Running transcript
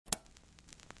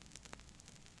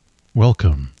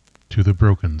Welcome to the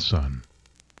Broken Sun.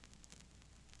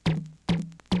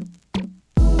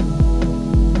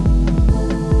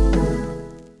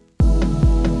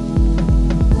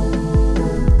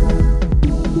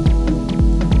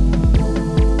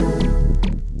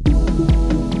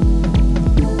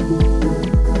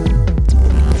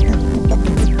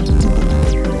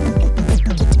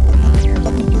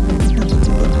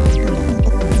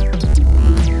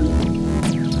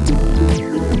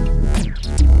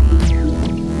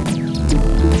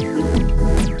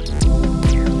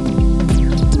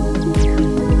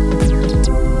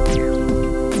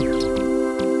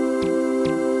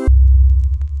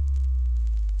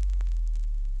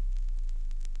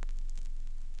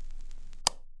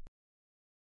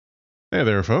 Hey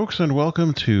there, folks, and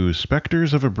welcome to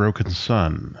Spectres of a Broken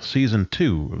Sun, Season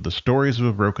 2 of the Stories of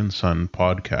a Broken Sun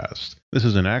podcast. This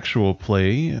is an actual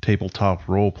play, tabletop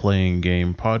role-playing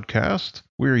game podcast.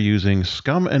 We're using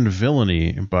Scum and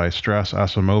Villainy by Stras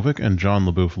Asimovic and John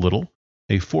LaBouffe Little,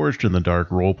 a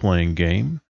Forged-in-the-Dark role-playing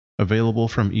game, available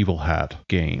from Evil Hat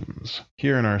Games.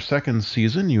 Here in our second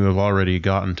season, you have already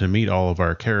gotten to meet all of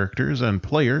our characters and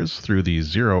players through these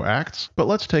 0 acts, but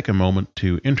let's take a moment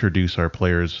to introduce our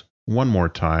players one more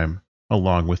time,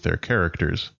 along with their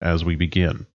characters, as we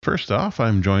begin. First off,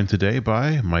 I'm joined today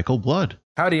by Michael Blood.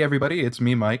 Howdy, everybody. It's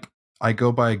me, Mike. I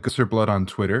go by Gusser Blood on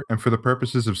Twitter, and for the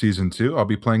purposes of Season 2, I'll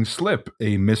be playing Slip,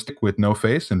 a mystic with no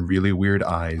face and really weird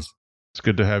eyes. It's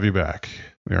good to have you back.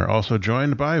 We are also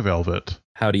joined by Velvet.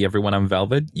 Howdy, everyone. I'm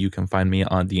Velvet. You can find me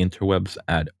on the interwebs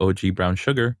at OG Brown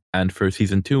Sugar, and for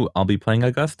Season 2, I'll be playing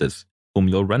Augustus, whom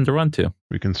you'll render onto.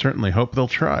 We can certainly hope they'll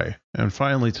try. And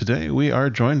finally today, we are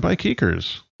joined by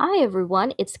Keekers. Hi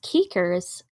everyone, it's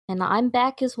Keekers, and I'm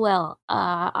back as well.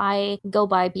 I go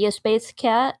by Be a Space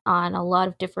Cat on a lot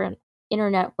of different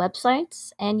internet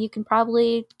websites, and you can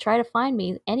probably try to find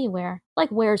me anywhere, like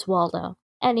Where's Waldo.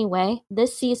 Anyway,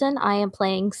 this season I am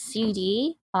playing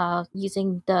CD,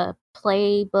 using the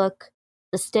playbook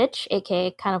The Stitch,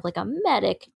 aka kind of like a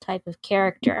medic type of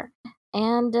character.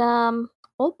 And,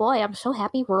 oh boy, I'm so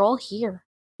happy we're all here.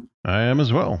 I am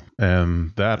as well,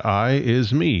 and that I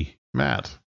is me,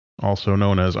 Matt, also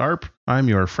known as ARP. I'm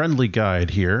your friendly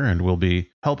guide here, and will be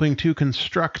helping to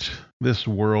construct this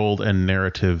world and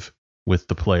narrative with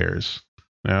the players.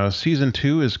 Now, Season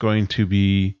 2 is going to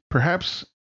be perhaps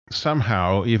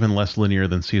somehow even less linear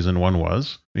than Season 1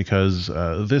 was, because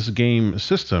this game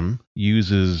system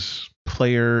uses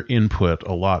player input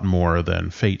a lot more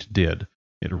than Fate did.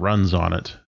 It runs on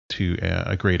it to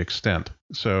a great extent.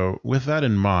 So with that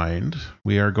in mind,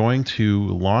 we are going to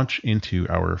launch into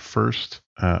our first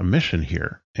mission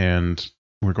here, and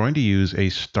we're going to use a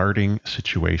starting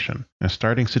situation. Now,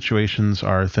 starting situations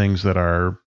are things that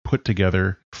are put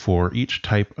together for each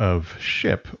type of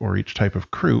ship or each type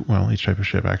of crew, well, each type of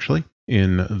ship actually,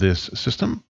 in this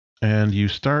system. And you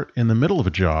start in the middle of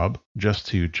a job just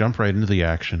to jump right into the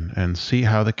action and see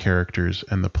how the characters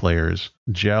and the players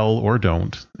gel or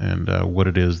don't, and what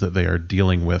it is that they are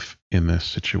dealing with in this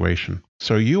situation.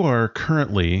 So you are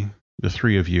currently, the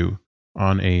 3 of you,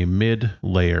 on a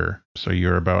mid-layer. So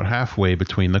you're about halfway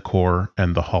between the core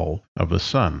and the hull of the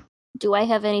sun. Do I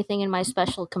have anything in my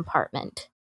special compartment?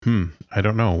 I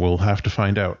don't know. We'll have to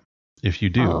find out. If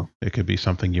you do, It could be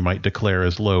something you might declare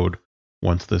as load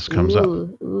once this comes up.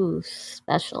 Ooh,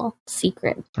 special,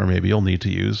 secret. Or maybe you'll need to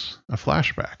use a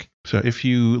flashback. So if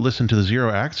you listen to the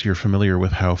 0 acts, you're familiar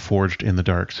with how Forged in the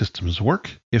Dark systems work.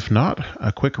 If not,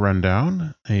 a quick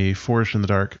rundown. A Forged in the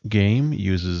Dark game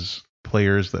uses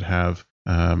players that have,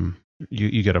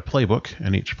 you get a playbook,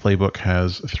 and each playbook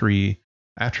has 3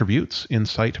 attributes: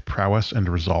 Insight, Prowess, and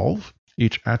Resolve.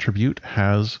 Each attribute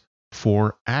has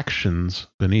 4 actions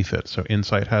beneath it. So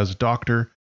Insight has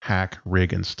Doctor, Hack,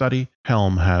 Rig, and Study.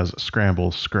 Helm has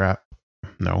Scramble, Scrap.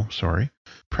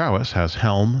 Prowess has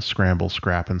Helm, Scramble,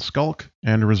 Scrap, and Skulk.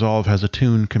 And Resolve has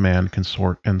Attune, Command,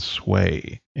 Consort, and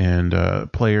Sway. And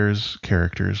players'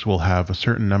 characters will have a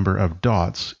certain number of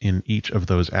dots in each of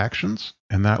those actions,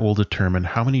 and that will determine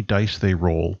how many dice they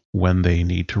roll when they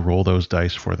need to roll those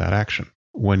dice for that action.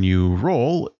 When you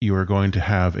roll, you are going to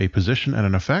have a position and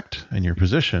an effect, and your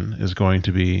position is going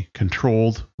to be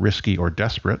controlled, risky, or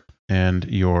desperate, and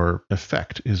your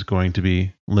effect is going to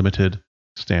be limited,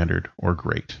 standard, or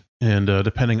great. And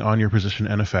depending on your position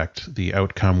and effect, the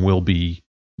outcome will be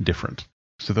different.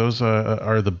 So those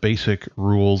are the basic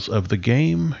rules of the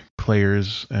game.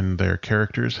 Players and their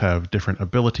characters have different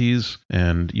abilities,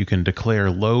 and you can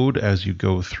declare load as you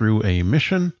go through a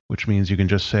mission, which means you can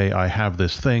just say, I have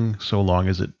this thing, so long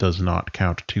as it does not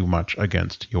count too much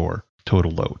against your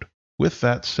total load. With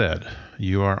that said,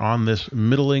 you are on this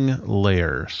middling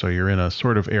layer, so you're in a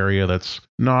sort of area that's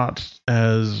not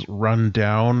as run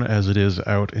down as it is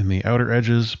out in the outer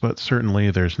edges, but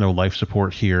certainly there's no life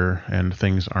support here, and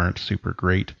things aren't super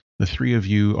great. The three of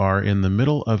you are in the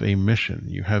middle of a mission.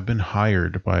 You have been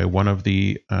hired by one of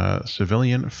the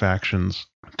civilian factions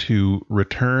to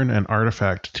return an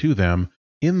artifact to them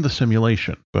in the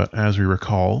simulation. But as we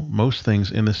recall, most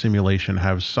things in the simulation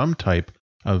have some type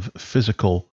of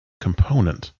physical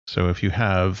component. So if you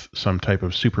have some type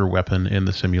of super weapon in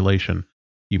the simulation,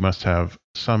 you must have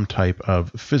some type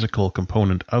of physical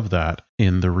component of that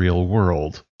in the real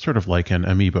world, sort of like an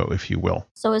amiibo, if you will.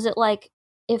 So is it like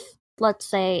if, let's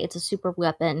say it's a super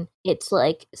weapon, it's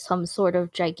like some sort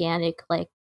of gigantic like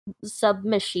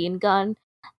submachine gun,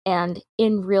 and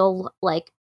in real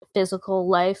like physical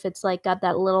life it's like got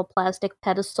that little plastic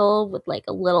pedestal with like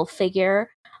a little figure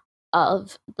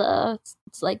of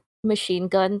it's like machine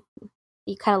gun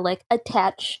you kind of like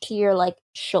attach to your like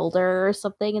shoulder or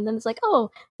something, and then it's like,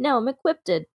 oh no, I'm equipped.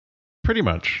 Pretty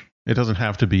much. It doesn't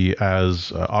have to be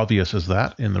as obvious as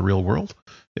that in the real world.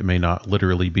 It may not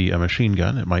literally be a machine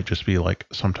gun. It might just be like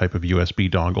some type of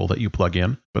USB dongle that you plug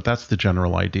in, but that's the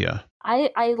general idea.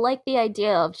 I like the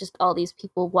idea of just all these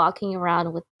people walking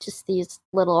around with just these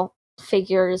little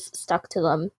figures stuck to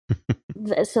them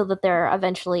so that they're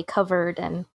eventually covered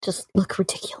and just look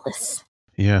ridiculous.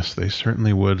 Yes, they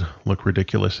certainly would look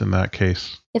ridiculous in that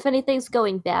case. If anything's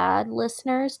going bad,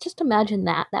 listeners, just imagine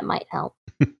that. That might help.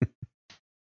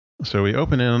 So we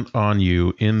open in on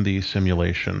you in the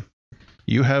simulation.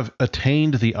 You have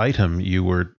attained the item you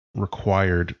were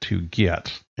required to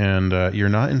get, and you're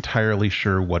not entirely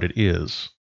sure what it is,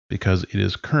 because it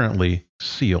is currently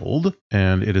sealed,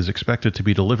 and it is expected to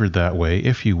be delivered that way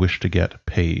if you wish to get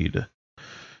paid.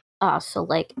 So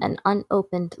like an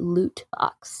unopened loot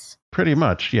box. Pretty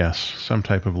much, yes. Some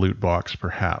type of loot box,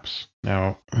 perhaps.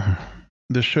 Now,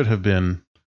 this should have been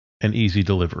an easy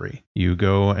delivery. You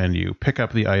go and you pick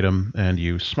up the item and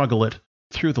you smuggle it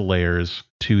through the layers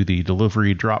to the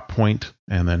delivery drop point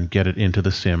and then get it into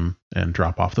the sim and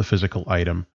drop off the physical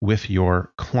item with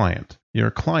your client.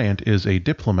 Your client is a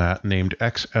diplomat named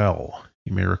XL.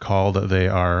 You may recall that they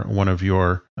are one of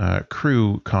your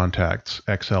crew contacts,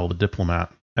 XL the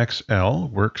diplomat. XL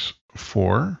works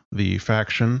for the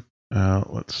faction.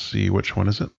 Let's see, which one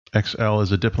is it? XL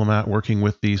is a diplomat working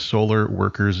with the Solar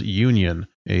Workers Union,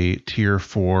 a Tier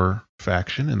 4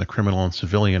 faction in the criminal and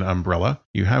civilian umbrella.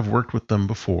 You have worked with them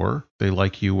before. They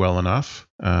like you well enough.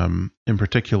 In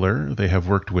particular, they have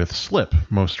worked with Slip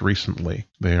most recently.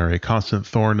 They are a constant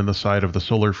thorn in the side of the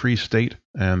Solar Free State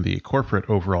and the corporate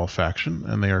overall faction,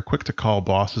 and they are quick to call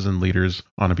bosses and leaders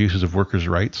on abuses of workers'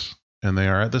 rights. And they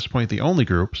are at this point the only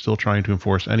group still trying to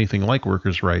enforce anything like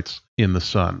workers' rights in the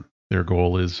Sun. Their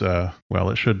goal is,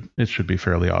 it should be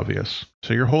fairly obvious.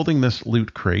 So you're holding this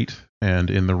loot crate, and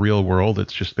in the real world,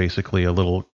 it's just basically a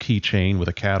little keychain with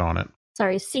a cat on it.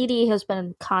 Sorry, CD has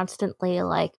been constantly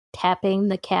like tapping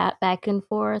the cat back and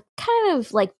forth, kind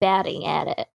of like batting at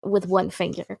it with one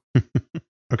finger.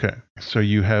 Okay, so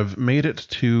you have made it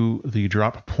to the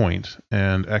drop point,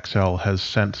 and XL has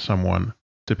sent someone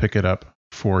to pick it up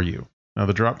for you. Now,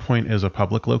 the drop point is a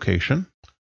public location.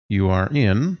 You're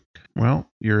in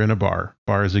a bar.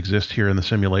 Bars exist here in the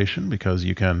simulation because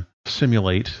you can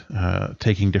simulate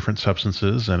taking different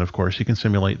substances, and of course you can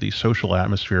simulate the social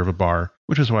atmosphere of a bar,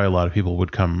 which is why a lot of people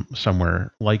would come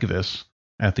somewhere like this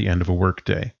at the end of a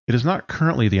workday. It is not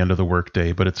currently the end of the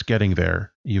workday, but it's getting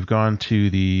there. You've gone to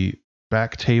the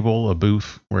back table, a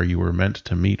booth where you were meant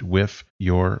to meet with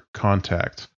your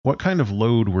contact. What kind of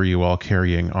load were you all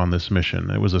carrying on this mission?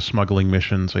 It was a smuggling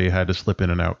mission, so you had to slip in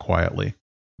and out quietly.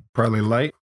 Probably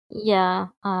light. Yeah,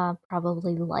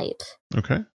 probably light.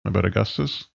 Okay. How about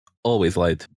Augustus? Always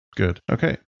light. Good.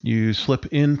 Okay. You slip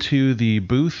into the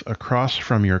booth across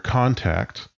from your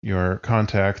contact. Your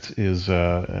contact is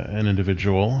an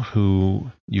individual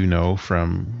who you know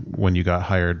from when you got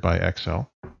hired by XL.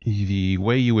 The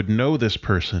way you would know this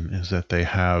person is that they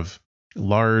have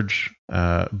large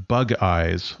bug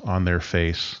eyes on their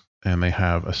face, and they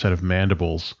have a set of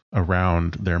mandibles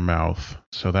around their mouth.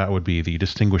 So that would be the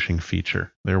distinguishing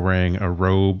feature. They're wearing a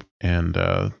robe, and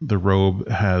the robe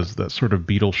has that sort of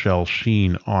beetle shell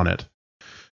sheen on it.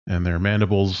 And their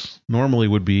mandibles normally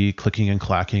would be clicking and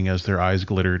clacking as their eyes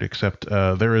glittered, except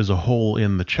there is a hole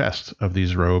in the chest of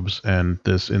these robes, and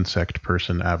this insect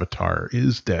person avatar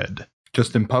is dead.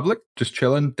 Just in public? Just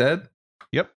chilling, dead?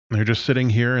 Yep. They're just sitting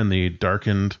here in the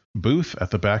darkened booth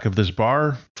at the back of this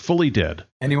bar, fully dead.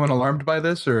 Anyone alarmed by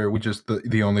this, or are we just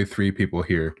the only three people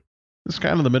here? It's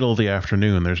kind of the middle of the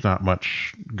afternoon. There's not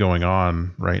much going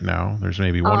on right now. There's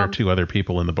maybe one or two other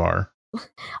people in the bar.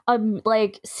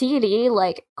 Like CD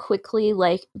like quickly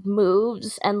like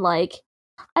moves and like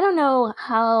I don't know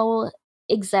how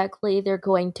exactly they're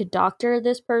going to doctor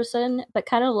this person, but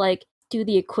kind of like do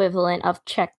the equivalent of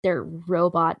check their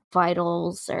robot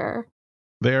vitals or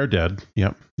They are dead.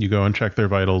 Yep. You go and check their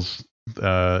vitals.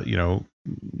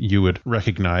 You would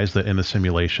recognize that in the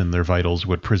simulation their vitals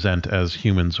would present as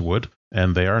humans would,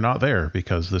 and they are not there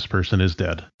because this person is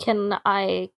dead. Can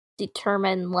I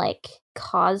determine like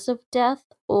cause of death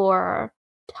or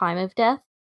time of death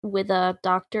with a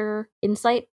doctor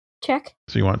insight check?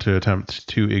 So you want to attempt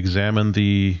to examine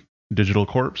the digital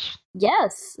corpse?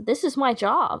 Yes, this is my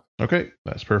job. Okay,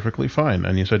 that's perfectly fine.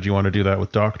 And you said you want to do that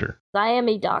with doctor. I am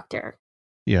a doctor.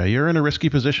 Yeah, you're in a risky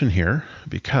position here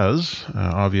because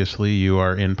obviously you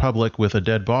are in public with a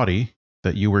dead body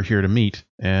that you were here to meet.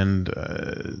 And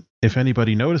if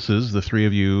anybody notices the three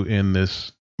of you in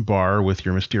this bar with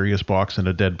your mysterious box and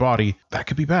a dead body, that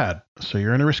could be bad. So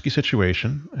you're in a risky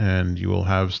situation, and you will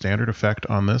have standard effect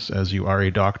on this as you are a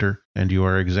doctor and you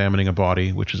are examining a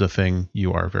body, which is a thing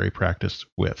you are very practiced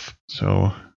with.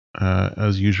 So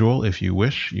as usual, if you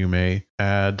wish, you may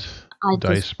add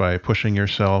dice by pushing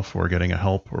yourself or getting a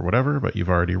help or whatever, but you've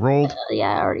already rolled.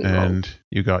 Yeah, I already rolled. And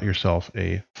you got yourself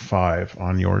a 5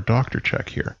 on your doctor check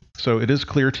here. So it is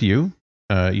clear to you,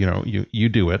 you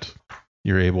do it.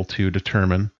 You're able to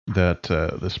determine that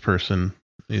this person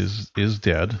is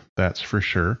dead. That's for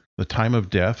sure. The time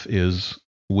of death is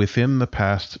within the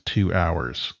past 2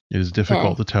 hours. It is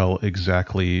difficult to tell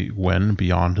exactly when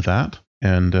beyond that.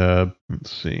 And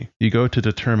let's see. You go to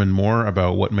determine more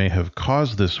about what may have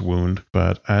caused this wound,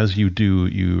 but as you do,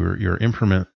 your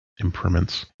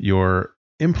implements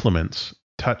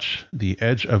touch the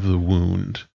edge of the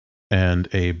wound, and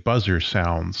a buzzer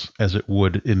sounds as it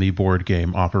would in the board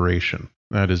game Operation.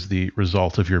 That is the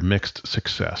result of your mixed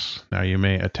success. Now you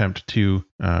may attempt to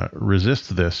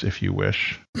resist this if you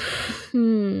wish.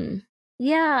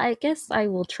 Yeah, I guess I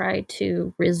will try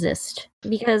to resist,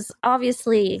 because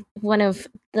obviously one of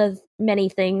the many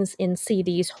things in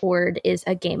CD's Horde is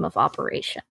a game of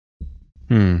Operation.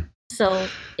 So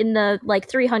in the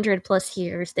 300 plus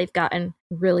years, they've gotten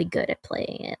really good at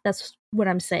playing it. That's what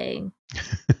I'm saying.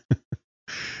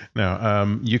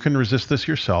 Now, you can resist this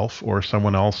yourself, or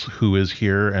someone else who is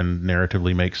here and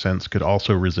narratively makes sense could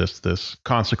also resist this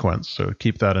consequence. So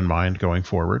keep that in mind going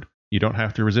forward. You don't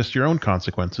have to resist your own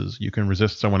consequences. You can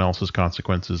resist someone else's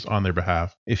consequences on their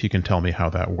behalf if you can tell me how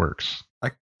that works.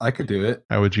 I could do it.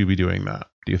 How would you be doing that,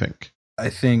 do you think? I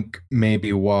think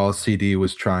maybe while CD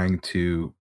was trying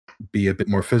to be a bit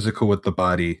more physical with the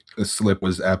body, Slip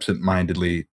was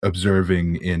absent-mindedly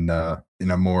observing in a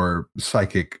more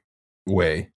psychic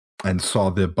way and saw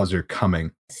the buzzer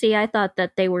coming. See, I thought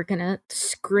that they were going to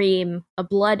scream, a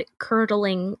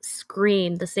blood-curdling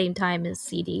scream the same time as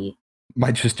CD.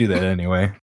 Might just do that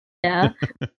anyway. Yeah.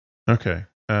 Okay.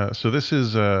 So this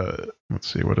is,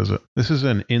 let's see, what is it? This is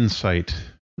an insight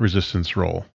resistance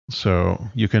roll. So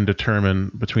you can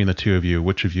determine between the two of you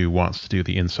which of you wants to do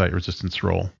the insight resistance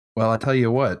roll. Well, I tell you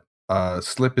what,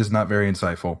 Slip is not very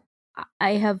insightful.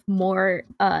 I have more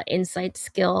insight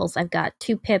skills. I've got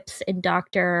 2 pips in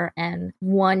Doctor and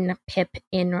 1 pip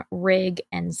in Rig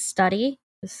and Study.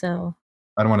 So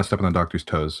I don't want to step on the Doctor's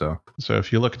toes, so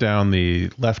if you look down the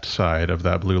left side of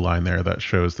that blue line there, that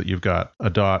shows that you've got a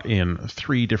dot in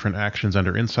 3 different actions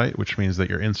under insight, which means that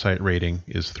your insight rating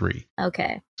is 3.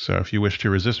 Okay. So if you wish to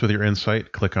resist with your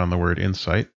insight, click on the word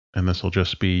insight, and this will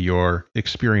just be your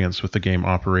experience with the game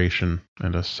Operation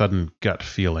and a sudden gut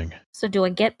feeling. So do I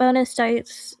get bonus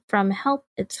dice from help?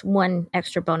 It's 1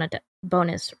 extra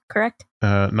bonus, correct?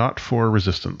 Not for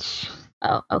resistance.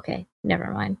 Oh, okay.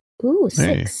 Never mind. Ooh,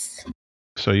 6. Hey.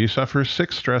 So you suffer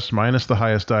 6 stress minus the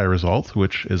highest die result,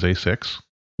 which is a 6.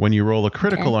 When you roll a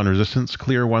critical on resistance,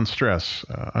 clear 1 stress.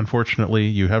 Unfortunately,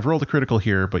 you have rolled a critical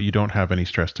here, but you don't have any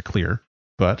stress to clear.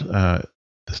 But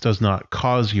this does not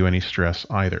cause you any stress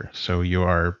either. So you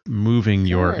are moving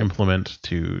your implement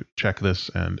to check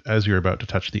this, and as you're about to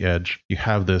touch the edge, you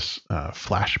have this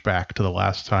flashback to the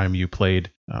last time you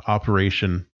played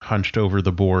Operation, hunched over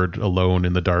the board alone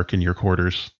in the dark in your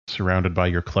quarters, surrounded by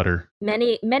your clutter.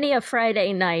 Many a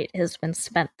Friday night has been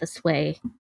spent this way.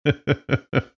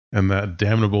 And that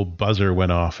damnable buzzer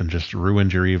went off and just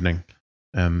ruined your evening.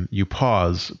 You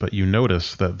pause, but you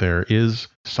notice that there is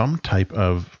some type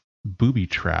of booby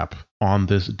trap on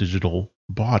this digital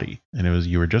body, and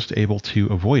you were just able to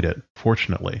avoid it,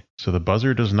 fortunately. So the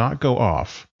buzzer does not go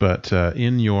off, but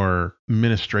in your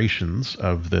ministrations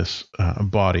of this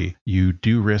body, you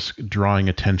do risk drawing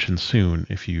attention soon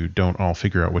if you don't all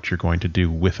figure out what you're going to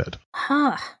do with it.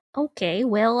 Huh. Okay,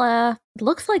 well,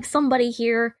 looks like somebody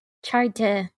here tried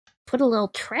to put a little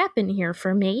trap in here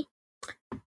for me.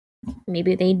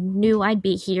 Maybe they knew I'd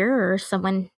be here, or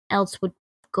someone else would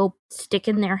go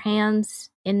sticking their hands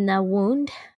in the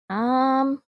wound.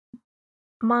 My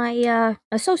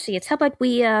associates, how about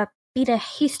we beat a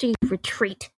hasty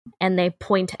retreat? And they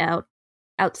point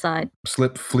outside.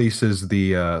 Slip fleeces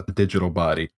the digital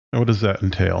body. What does that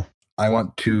entail? I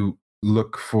want to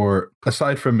look for,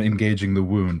 aside from engaging the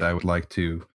wound, I would like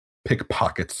to pick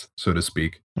pockets, so to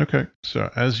speak. Okay,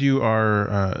 so as you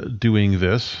are doing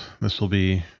this will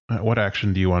be, what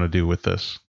action do you want to do with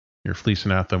this? You're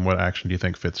fleecing at them. What action do you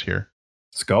think fits here?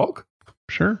 Skulk?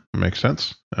 Sure, makes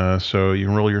sense. So you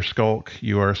can roll your skulk.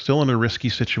 You are still in a risky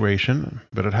situation,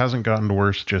 but it hasn't gotten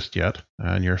worse just yet,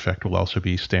 and your effect will also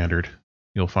be standard.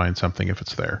 You'll find something if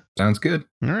it's there. Sounds good.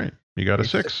 All right, you got a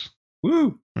 6.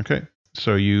 Woo! Okay,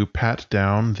 so you pat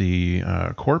down the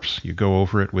corpse. You go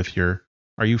over it with your...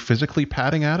 Are you physically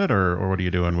patting at it, or what are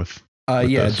you doing with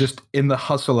Yeah, this? just in the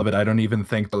hustle of it, I don't even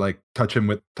think to like touch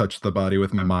the body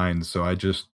with my mind. So I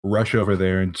just rush over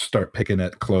there and start picking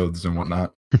at clothes and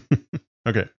whatnot.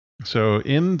 Okay, so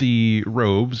in the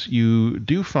robes, you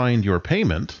do find your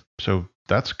payment, so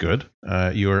that's good.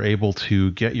 You are able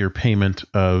to get your payment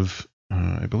of,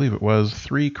 I believe it was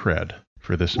 3 cred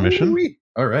for this mission. Woo-wee.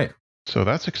 All right. So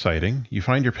that's exciting. You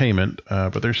find your payment,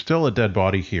 but there's still a dead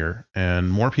body here,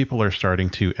 and more people are starting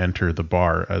to enter the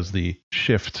bar as the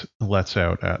shift lets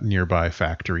out at nearby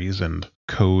factories and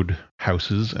code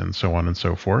houses and so on and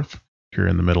so forth. Here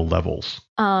in the middle levels.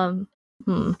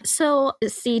 So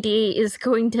CD is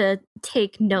going to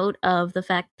take note of the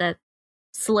fact that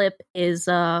Slip is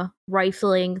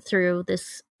rifling through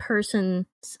this person's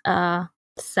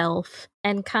self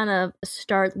and kind of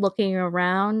start looking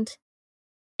around.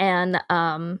 And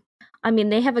I mean,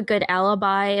 they have a good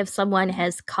alibi if someone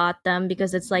has caught them,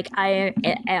 because it's like, I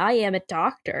am a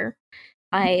doctor.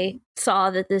 I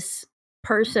saw that this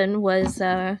person was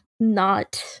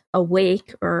not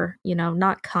awake or,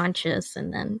 not conscious,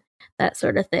 and then that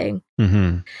sort of thing.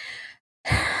 Mm-hmm.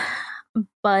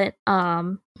 But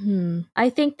I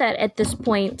think that at this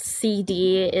point,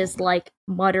 CD is like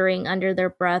muttering under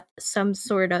their breath some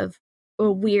sort of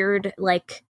a weird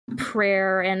like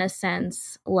prayer, in a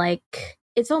sense. Like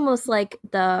it's almost like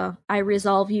the "I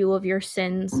resolve you of your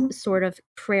sins" sort of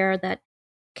prayer that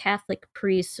Catholic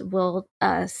priests will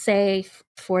say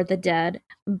for the dead,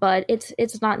 but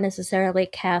it's not necessarily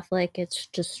Catholic. It's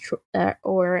just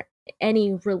or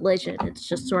any religion. It's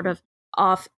just sort of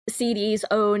off CD's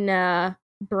own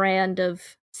brand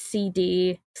of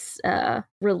CD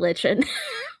religion.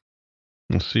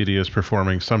 Well, CD is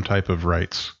performing some type of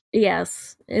rites.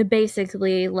 Yes,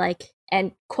 basically, like,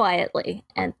 and quietly,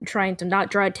 and trying to not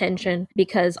draw attention,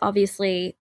 because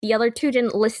obviously the other two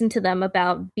didn't listen to them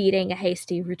about beating a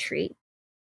hasty retreat.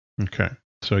 Okay.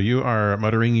 So you are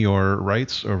muttering your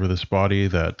rites over this body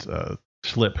that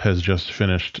Slip has just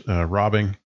finished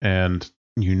robbing, and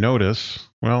you notice,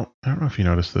 well, I don't know if you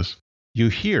noticed this, you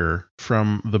hear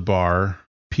from the bar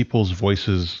people's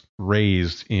voices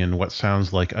raised in what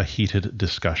sounds like a heated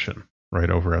discussion right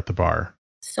over at the bar.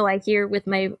 So I hear with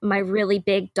my really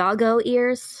big doggo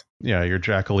ears. Yeah, your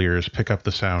jackal ears pick up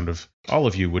the sound of, all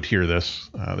of you would hear this.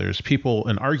 There's people,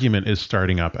 an argument is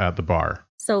starting up at the bar.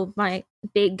 So my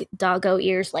big doggo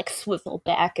ears like swivel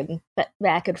back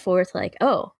and forth like,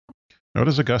 oh. What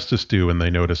does Augustus do when they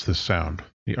notice this sound?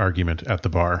 The argument at the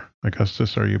bar.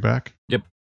 Augustus, are you back? Yep.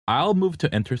 I'll move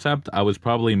to intercept. I was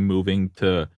probably moving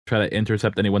to try to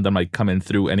intercept anyone that might come in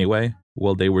through anyway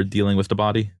while they were dealing with the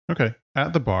body. Okay.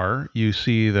 At the bar, you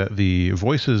see that the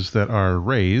voices that are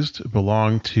raised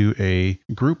belong to a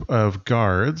group of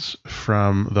guards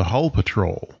from the Hull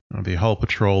Patrol. Now, the Hull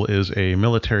Patrol is a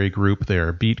military group. They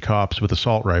are beat cops with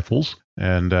assault rifles,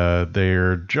 and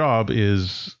their job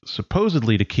is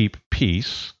supposedly to keep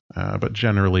peace. But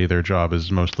generally, their job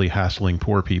is mostly hassling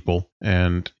poor people.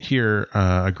 And here,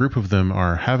 a group of them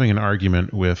are having an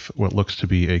argument with what looks to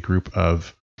be a group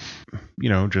of,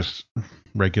 just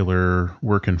regular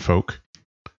working folk.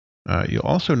 You'll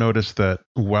also notice that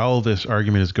while this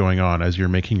argument is going on, as you're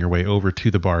making your way over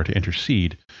to the bar to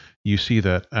intercede, you see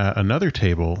that at another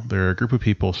table, there are a group of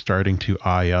people starting to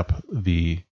eye up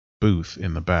the booth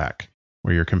in the back,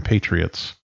 where your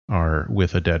compatriots are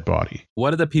with a dead body.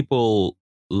 What do the people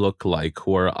look like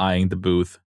who are eyeing the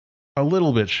booth? A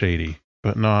little bit shady,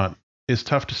 but not It's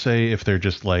tough to say if they're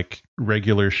just like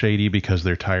regular shady because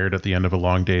they're tired at the end of a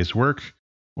long day's work,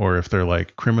 or if they're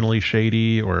like criminally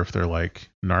shady, or if they're like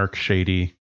narc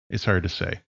shady. It's hard to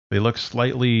say. They look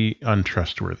slightly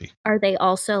untrustworthy. Are they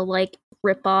also like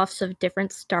rip-offs of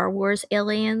different Star Wars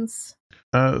aliens?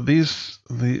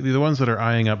 The ones that are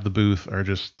eyeing up the booth are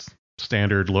just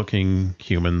standard looking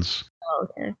humans. Oh,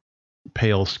 okay.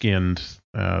 Pale skinned,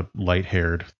 light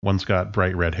haired. One's got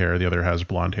bright red hair, the other has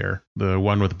blonde hair. The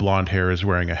one with blonde hair is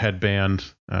wearing a headband.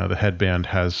 The headband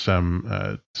has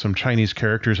some Chinese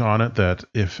characters on it that,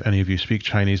 if any of you speak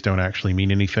Chinese, don't actually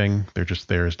mean anything. They're just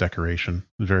there as decoration.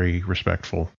 Very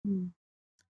respectful.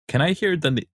 Can I hear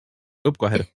the... Oh, go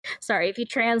ahead. Sorry, if you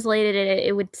translated it,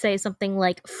 it would say something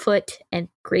like foot and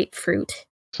grapefruit.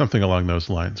 Something along those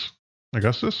lines.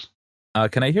 Augustus?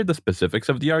 Can I hear the specifics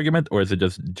of the argument, or is it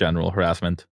just general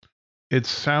harassment? It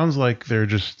sounds like they're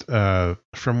just,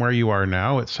 from where you are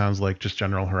now, it sounds like just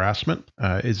general harassment.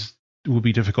 It will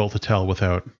be difficult to tell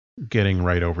without getting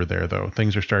right over there, though.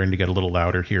 Things are starting to get a little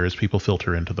louder here as people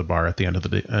filter into the bar at the end of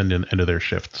the end of their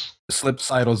shifts. Slip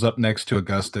sidles up next to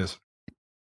Augustus.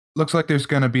 Looks like there's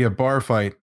going to be a bar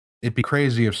fight. It'd be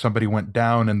crazy if somebody went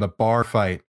down in the bar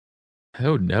fight.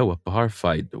 Oh no, a bar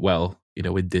fight. Well,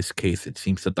 in this case, it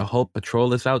seems that the whole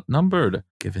patrol is outnumbered,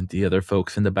 given the other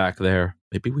folks in the back there.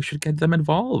 Maybe we should get them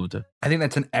involved. I think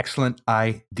that's an excellent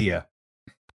idea.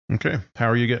 Okay. How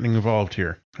are you getting involved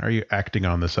here? How are you acting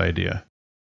on this idea?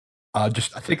 I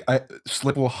think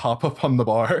Slip will hop up on the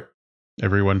bar.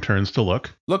 Everyone turns to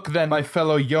look. Look then, my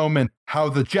fellow yeomen, how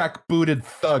the jackbooted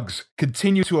thugs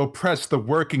continue to oppress the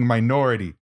working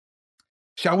minority.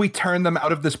 Shall we turn them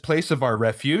out of this place of our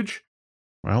refuge?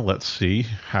 Well, let's see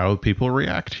how people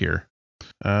react here.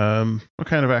 What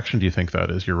kind of action do you think that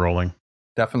is you're rolling?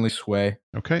 Definitely sway.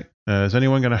 Okay. Is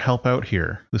anyone going to help out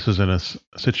here? This is in a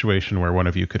situation where one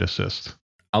of you could assist.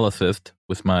 I'll assist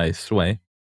with my sway.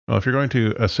 Well, if you're going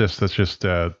to assist, that's just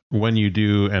when you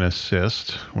do an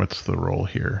assist. What's the role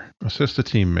here? Assist a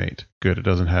teammate. Good. It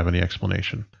doesn't have any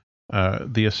explanation.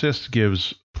 The assist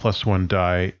gives +1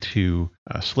 die to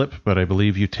Slip, but I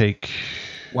believe you take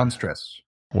 1 stress.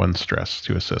 1 stress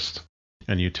to assist.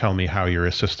 And you tell me how you're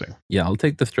assisting. Yeah, I'll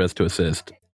take the stress to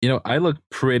assist. I look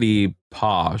pretty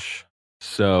posh,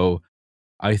 so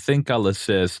I think I'll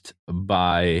assist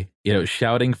by,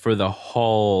 shouting for the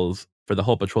whole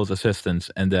patrol's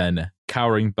assistance and then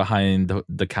cowering behind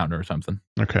the counter or something.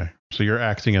 Okay. So you're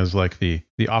acting as like the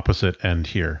opposite end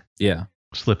here. Yeah.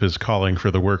 Slip is calling for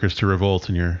the workers to revolt,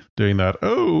 and you're doing that.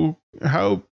 Oh,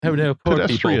 how no, poor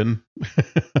pedestrian.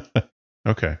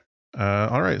 Okay.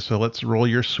 All right. So let's roll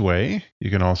your sway. You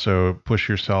can also push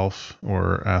yourself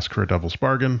or ask for a devil's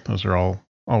bargain. Those are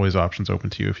always options open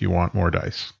to you if you want more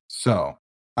dice. So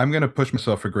I'm going to push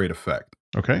myself for great effect.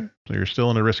 Okay. So you're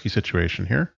still in a risky situation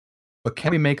here. But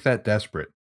can we make that desperate?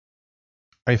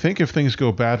 I think if things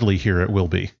go badly here, it will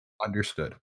be.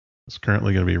 Understood. It's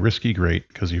currently going to be risky great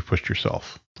because you've pushed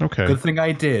yourself. Okay. Good thing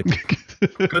I did.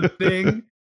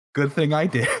 Good thing I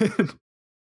did.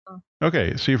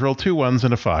 Okay, so you've rolled 2 1s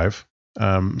and a 5.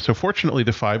 So fortunately,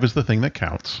 the 5 is the thing that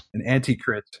counts. An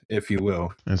anti-crit, if you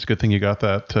will. And it's a good thing you got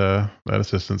that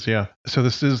assistance. Yeah. So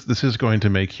this is going to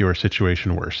make your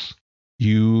situation worse.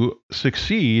 You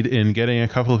succeed in getting a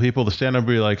couple of people to stand up and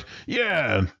be like,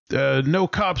 "Yeah, no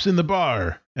cops in the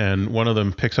bar." And one of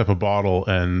them picks up a bottle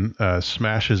and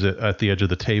smashes it at the edge of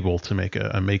the table to make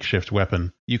a makeshift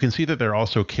weapon. You can see that they're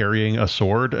also carrying a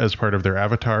sword as part of their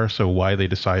avatar. So why they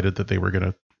decided that they were going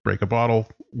to break a bottle,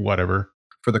 whatever.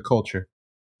 For the culture.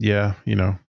 Yeah,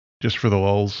 just for the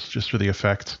lulz, just for the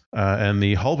effect. And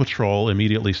the Hull Patrol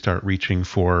immediately start reaching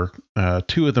for,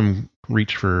 2 of them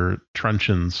reach for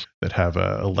truncheons that have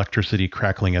electricity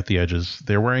crackling at the edges.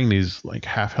 They're wearing these like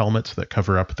half helmets that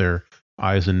cover up their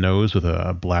eyes and nose with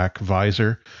a black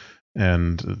visor.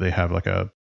 And they have like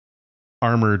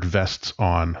armored vests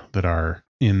on that are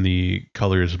in the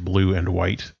colors blue and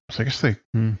white. So I guess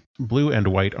blue and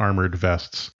white armored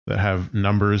vests that have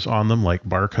numbers on them like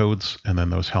barcodes, and then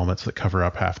those helmets that cover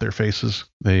up half their faces.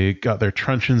 They got their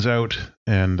truncheons out,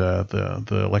 and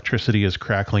the electricity is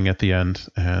crackling at the end,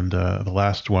 and the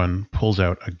last one pulls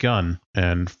out a gun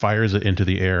and fires it into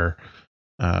the air,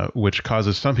 which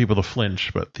causes some people to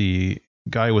flinch, but the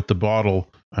guy with the bottle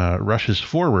rushes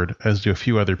forward, as do a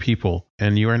few other people,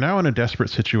 and you are now in a desperate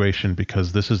situation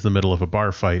because this is the middle of a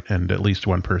bar fight and at least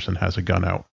one person has a gun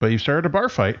out. But you started a bar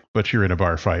fight, but you're in a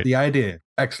bar fight. The idea.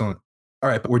 Excellent. All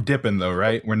right, but we're dipping though,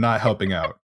 right? We're not helping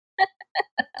out.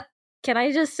 Can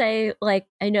I just say,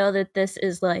 I know that this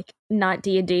is, not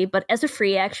D&D, but as a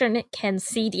free action, can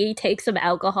CD take some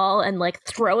alcohol and,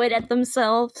 throw it at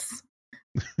themselves?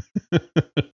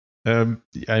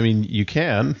 I mean, you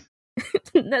can.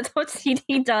 That's what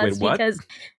CD does. Wait, what? Because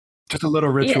Just a little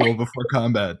ritual before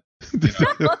combat.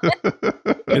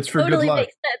 It's for totally good luck.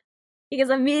 makes sense. Because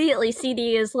immediately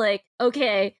CD is like,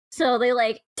 okay, so they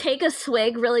like take a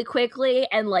swig really quickly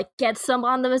and like get some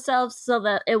on themselves so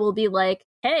that it will be like,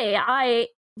 hey, I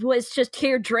was just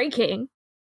here drinking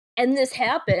and this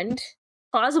happened.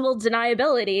 Plausible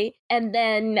deniability. And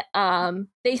then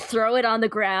they throw it on the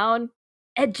ground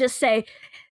and just say,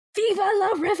 Viva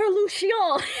la Revolution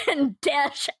and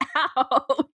dash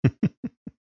out.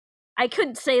 I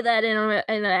couldn't say that in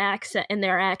an accent, in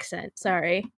their accent.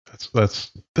 Sorry.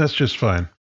 That's just fine.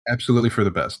 Absolutely for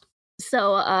the best.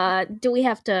 So, do I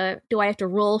have to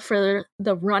roll for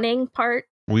the running part?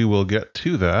 We will get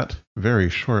to that very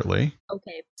shortly.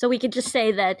 Okay. So we could just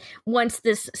say that once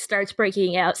this starts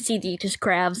breaking out, CD just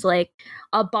grabs like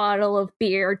a bottle of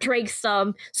beer, drinks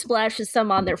some, splashes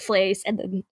some on their face, and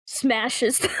then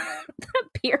smashes the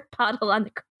beer bottle on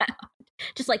the ground.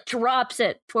 Just like drops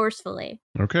it forcefully.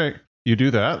 Okay. You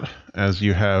do that as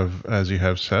you have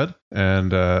said,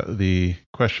 and the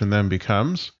question then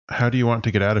becomes, how do you want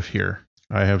to get out of here?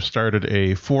 I have started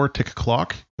a 4-tick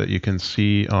clock that you can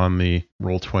see on the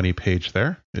Roll20 page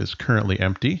there. It is currently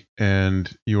empty,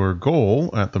 and your goal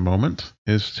at the moment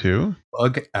is to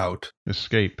Bug out.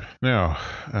 escape. Now,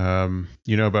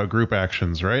 you know about group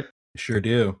actions, right? Sure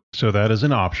do. So that is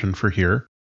an option for here.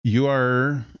 You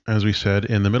are, as we said,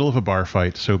 in the middle of a bar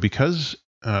fight, so because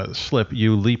Slip,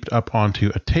 you leaped up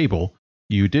onto a table,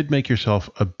 you did make yourself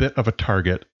a bit of a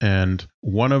target, and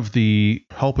one of the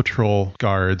Hull Patrol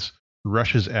guards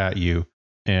rushes at you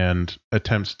and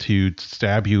attempts to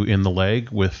stab you in the leg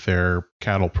with their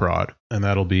cattle prod, and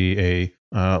that'll be a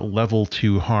level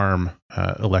 2 harm,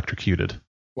 electrocuted.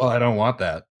 Well, I don't want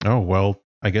that. Oh, well,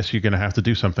 I guess you're going to have to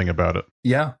do something about it.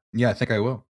 Yeah, I think I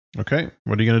will. Okay,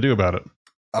 what are you going to do about it?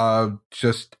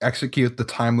 Just execute the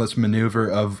timeless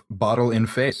maneuver of bottle in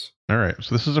face. All right,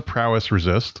 so this is a prowess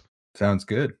resist. Sounds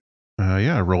good.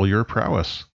 Yeah, roll your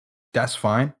prowess. That's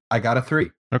fine. I got a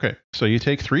 3. Okay, so you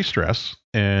take 3 stress,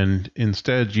 and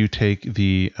instead you take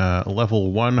the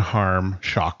level 1 harm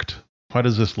shocked. What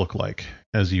does this look like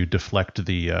as you deflect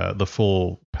the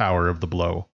full power of the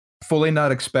blow? Fully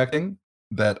not expecting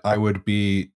that I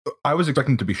was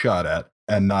expecting to be shot at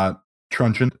and not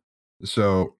truncheoned.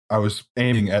 So I was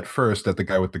aiming at first at the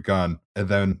guy with the gun, and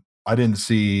then I didn't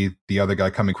see the other guy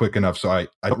coming quick enough, so I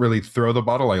don't really throw the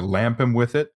bottle. I lamp him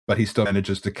with it, but he still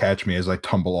manages to catch me as I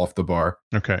tumble off the bar.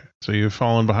 Okay, so you've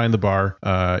fallen behind the bar.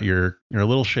 You're a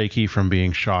little shaky from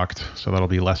being shocked, so that'll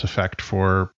be less effect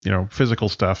for physical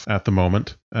stuff at the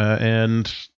moment.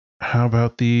 And how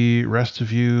about the rest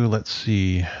of you? Let's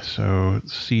see. So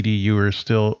CD, were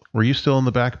you still in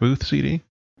the back booth, CD?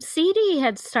 CD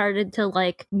had started to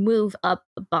like move up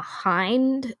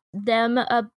behind them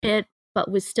a bit, but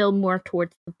was still more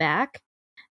towards the back.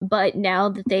 But now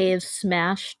that they have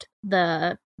smashed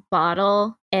the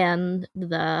bottle and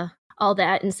all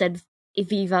that and said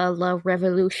 "Viva la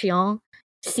Revolution,"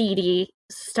 CD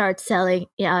starts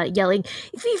yelling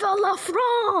 "Viva la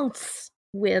France"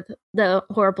 with the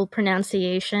horrible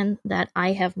pronunciation that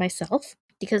I have myself,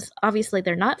 because obviously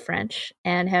they're not French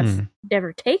and have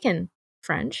never taken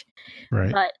French,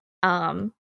 right? But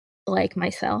like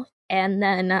myself, and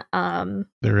then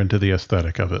they're into the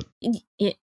aesthetic of it,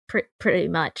 pretty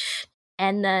much.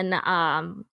 And then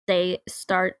they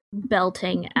start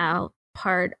belting out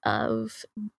part of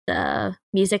the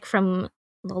music from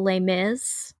Les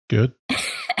Mis. Good.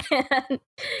 And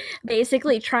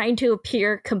basically trying to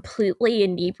appear completely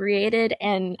inebriated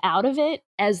and out of it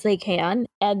as they can.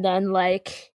 And then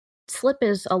like Slip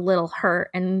is a little hurt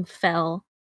and fell.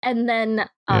 And then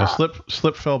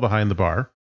Slip fell behind the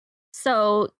bar.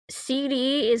 So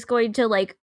CD is going to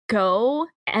like go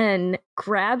and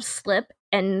grab Slip,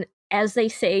 and as they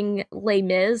sing Les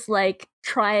Mis, like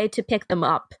try to pick them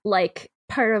up, like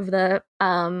part of the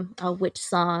which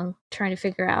song, trying to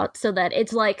figure out, so that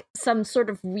it's like some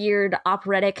sort of weird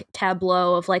operatic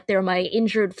tableau of like they're my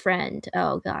injured friend.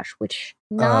 Oh gosh, which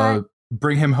not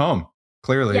Bring Him Home.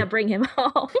 Clearly, yeah, Bring Him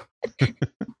Home.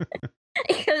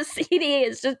 Because CD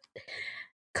is just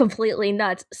completely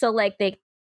nuts. So like they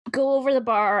go over the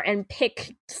bar and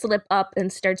pick Slip up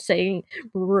and start saying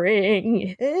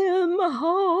 "Bring him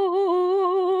home."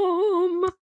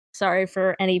 Sorry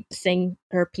for any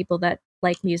people that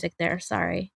like music there.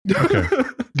 Sorry. Okay.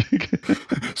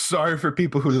 Sorry for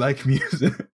people who like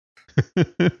music.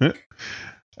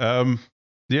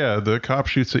 Yeah, the cop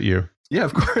shoots at you. Yeah,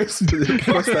 of course.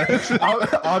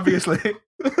 Obviously.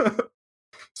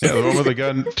 Yeah, the one with the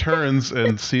gun turns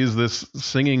and sees this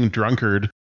singing drunkard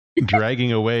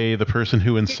dragging away the person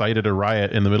who incited a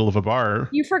riot in the middle of a bar.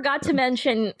 You forgot to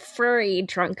mention furry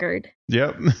drunkard.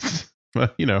 Yep. Well,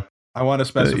 I want to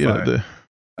specify.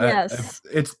 Yes.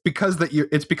 It's because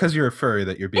you're a furry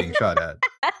that you're being shot at.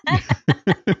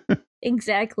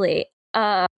 Exactly.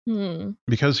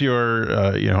 Because you're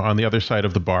on the other side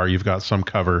of the bar, you've got some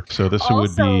cover. So this also,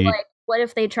 would be like, what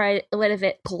if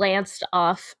it glanced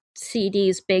off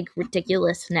CD's big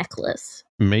ridiculous necklace?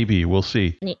 Maybe, we'll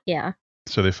see. Yeah.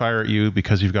 So they fire at you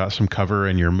because you've got some cover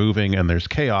and you're moving and there's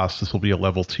chaos. This will be a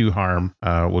level 2 harm.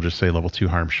 We'll just say level 2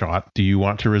 harm shot. Do you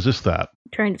want to resist that?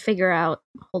 I'm trying to figure out.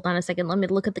 Hold on a second. Let me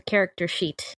look at the character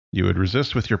sheet. You would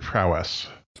resist with your prowess.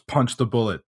 Punch the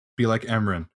bullet. Be like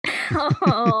Emran.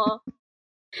 Oh.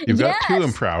 You've got 2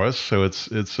 in prowess, so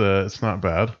it's not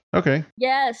bad. Okay.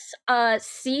 Yes.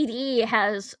 CD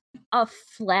has a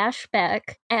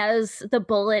flashback as the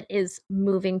bullet is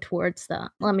moving towards them.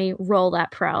 Let me roll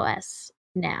that prowess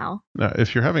now. Now,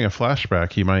 if you're having a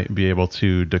flashback, you might be able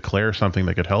to declare something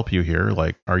that could help you here.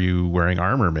 Like, are you wearing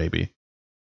armor, maybe?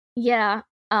 Yeah.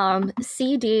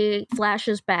 CD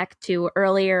flashes back to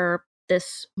earlier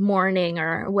this morning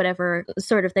or whatever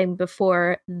sort of thing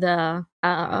before the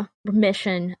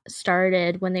mission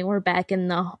started, when they were back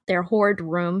in their horde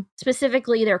room,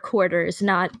 specifically their quarters,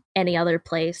 not any other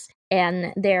place.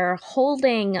 And they're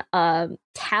holding a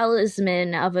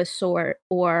talisman of a sort,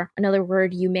 or another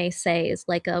word you may say is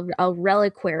like a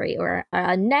reliquary or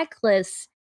a necklace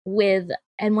with,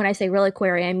 and when I say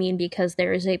reliquary, I mean because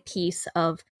there is a piece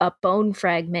of a bone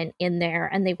fragment in there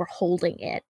and they were holding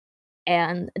it.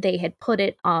 And they had put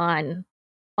it on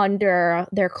under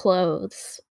their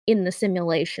clothes in the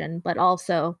simulation, but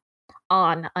also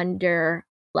on under,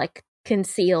 like,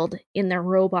 concealed in their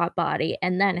robot body,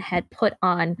 and then had put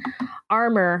on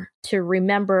armor to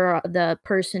remember the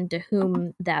person to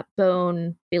whom that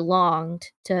bone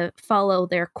belonged, to follow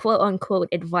their quote-unquote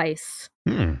advice.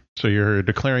 So you're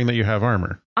declaring that you have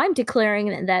armor? I'm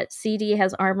declaring that CD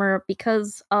has armor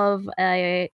because of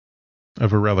a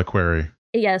reliquary.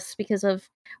 Yes, because of,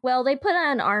 well, they put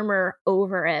on armor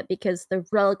over it because the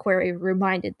reliquary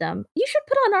reminded them, you should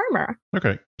put on armor.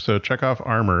 Okay, so check off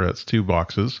armor. That's 2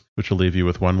 boxes, which will leave you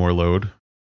with 1 more load.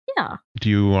 Yeah. Do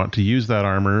you want to use that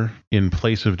armor in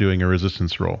place of doing a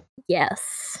resistance roll?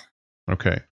 Yes.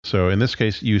 Okay, so in this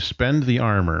case, you spend the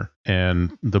armor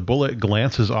and the bullet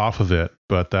glances off of it,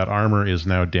 but that armor is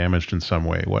now damaged in some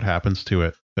way. What happens to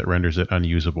it that renders it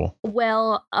unusable?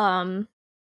 Well,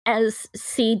 as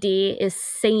CD is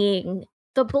singing,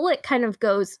 the bullet kind of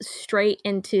goes straight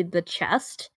into the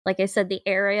chest. Like I said, the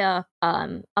area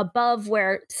above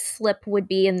where Slip would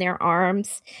be in their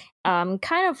arms,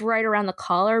 kind of right around the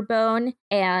collarbone,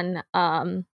 and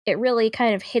it really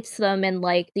kind of hits them in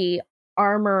like the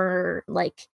armor,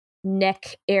 like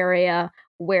neck area,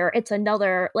 where it's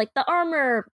another, like the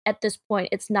armor at this point,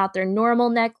 it's not their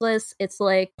normal necklace. It's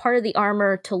like part of the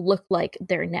armor to look like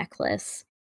their necklace.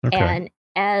 Okay. And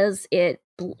as it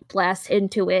blasts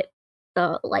into it,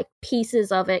 the like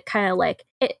pieces of it kind of like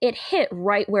it hit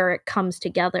right where it comes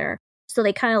together, so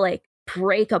they kind of like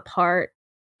break apart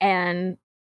and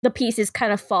the pieces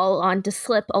kind of fall onto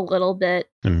Slip a little bit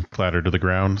and clatter to the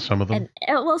ground. Some of them,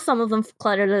 some of them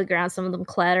clatter to the ground, some of them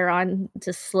clatter on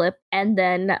to Slip, and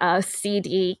then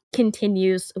CD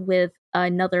continues with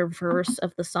another verse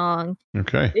of the song.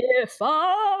 Okay. If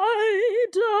I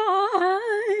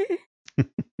die.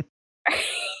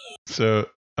 So,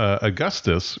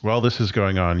 Augustus, while this is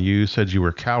going on, you said you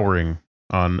were cowering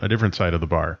on a different side of the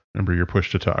bar. Remember your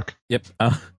push to talk? Yep.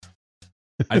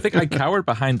 I think I cowered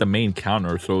behind the main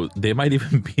counter, so they might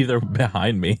even be there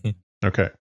behind me. Okay.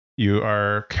 You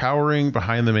are cowering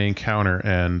behind the main counter,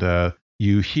 and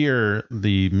you hear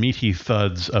the meaty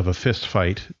thuds of a fist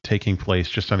fight taking place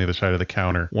just on the other side of the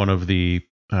counter. One of the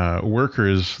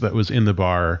workers that was in the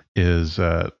bar has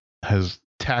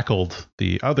tackled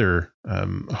the other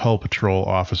Hull Patrol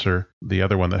officer, the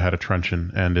other one that had a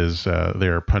truncheon, and is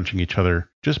they're punching each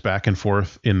other just back and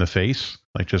forth in the face,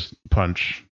 like just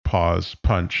punch, pause,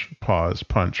 punch, pause,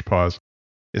 punch, pause.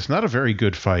 It's not a very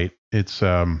good fight. It's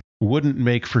wouldn't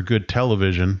make for good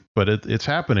television, but it's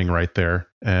happening right there.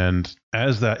 And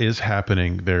as that is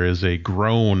happening, there is a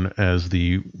groan as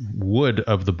the wood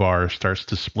of the bar starts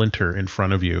to splinter in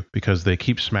front of you because they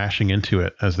keep smashing into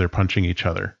it as they're punching each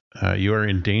other. You are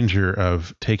in danger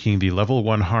of taking the level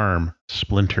 1 harm,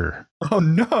 Splinter. Oh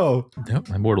no! Yep,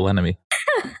 my mortal enemy.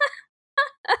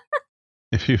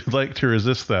 If you'd like to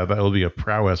resist that will be a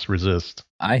prowess resist.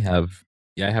 I have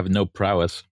no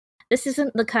prowess. This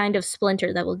isn't the kind of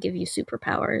Splinter that will give you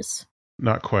superpowers.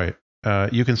 Not quite.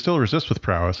 You can still resist with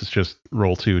prowess. It's just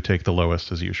roll 2, take the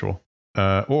lowest as usual.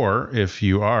 Or if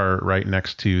you are right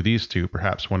next to these two,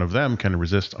 perhaps one of them can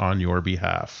resist on your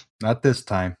behalf. Not this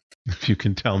time. If you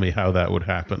can tell me how that would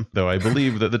happen. Though I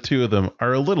believe that the two of them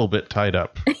are a little bit tied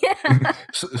up.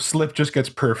 Slip just gets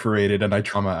perforated and I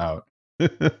trauma out.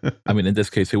 I mean, in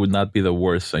this case, it would not be the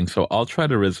worst thing. So I'll try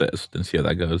to resist and see how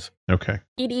that goes. Okay.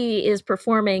 CD is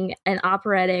performing an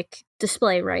operatic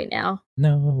display right now.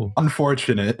 No.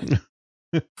 Unfortunate.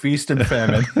 Feast and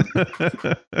famine.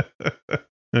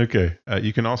 Okay.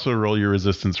 You can also roll your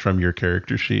resistance from your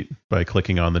character sheet by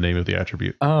clicking on the name of the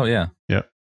attribute. Oh, yeah.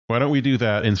 Why don't we do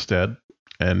that instead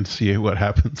and see what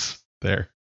happens there?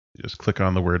 Just click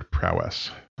on the word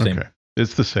prowess. Same. Okay.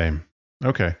 It's the same.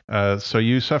 Okay. So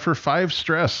you suffer 5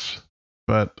 stress,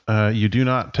 but you do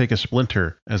not take a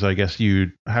splinter, as I guess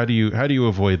how do you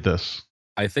avoid this?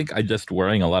 I think I'm just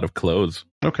wearing a lot of clothes.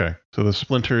 Okay. So the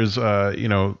splinters,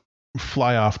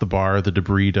 fly off the bar, the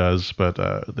debris does, but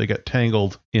they get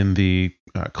tangled in the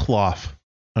cloth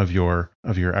of your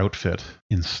outfit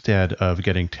instead of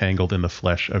getting tangled in the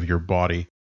flesh of your body.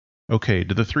 Okay,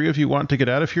 do the 3 of you want to get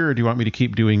out of here, or do you want me to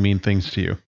keep doing mean things to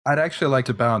you? I'd actually like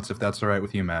to bounce if that's all right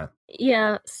with you, Matt.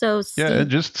 Yeah, so Yeah,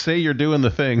 just say you're doing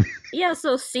the thing. Yeah,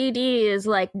 so CD is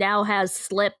like now has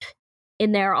Slip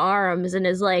in their arms and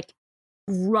is like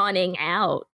running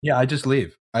out. Yeah, I just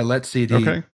leave. I let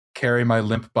CD carry my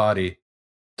limp body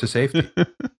to safety.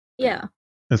 Yeah.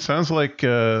 It sounds like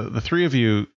the 3 of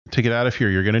you, to get out of here,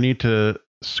 you're going to need to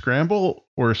scramble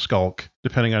or skulk,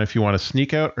 depending on if you want to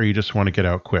sneak out or you just want to get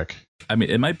out quick. I mean,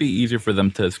 it might be easier for them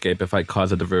to escape if I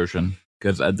cause a diversion,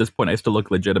 because at this point I still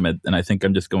look legitimate, and I think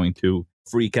I'm just going to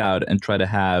freak out and try to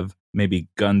have maybe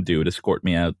Gun Dude escort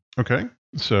me out. Okay,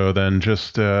 so then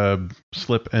just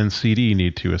Slip and CD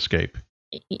need to escape.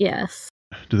 Yes.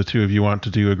 Do the 2 of you want to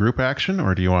do a group action, or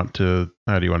how do you want to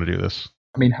do this?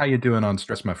 I mean, how you doing on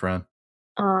stress, my friend?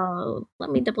 Let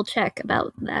me double check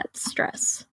about that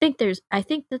stress. I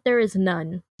think that there is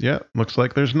none. Yeah, looks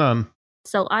like there's none.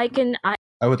 So I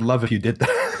would love if you did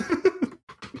that.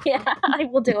 Yeah, I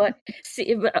will do it.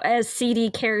 As CD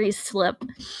carries Slip,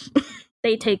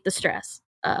 they take the stress.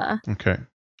 Okay.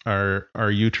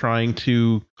 Are you trying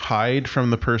to hide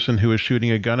from the person who is shooting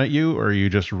a gun at you, or are you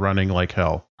just running like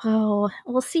hell? Oh,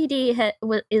 well, CD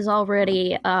is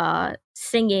already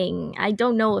singing. I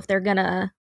don't know if they're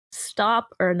gonna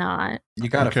stop or not. You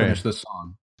gotta finish this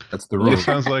song. That's the rule. It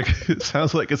sounds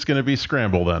like it's going to be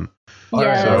scramble then.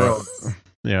 Yes. So,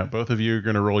 yeah, both of you are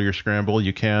going to roll your scramble.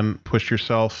 You can push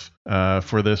yourself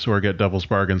for this or get devil's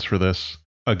bargains for this.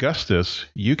 Augustus,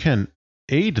 you can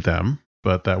aid them,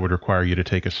 but that would require you to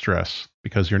take a stress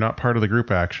because you're not part of the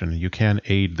group action. You can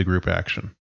aid the group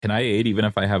action. Can I aid even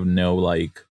if I have no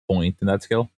point in that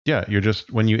skill? Yeah,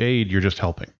 when you aid, you're just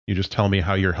helping. You just tell me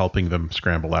how you're helping them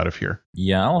scramble out of here.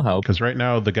 Yeah, I'll help. Because right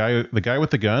now the guy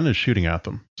with the gun is shooting at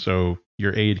them. So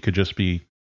your aid could just be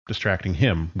distracting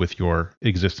him with your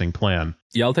existing plan.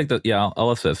 Yeah, I'll take the. Yeah,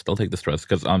 I'll assist. I'll take the stress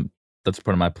because that's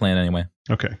part of my plan anyway.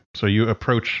 Okay, so you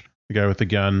approach the guy with the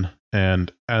gun,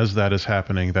 and as that is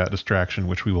happening, that distraction,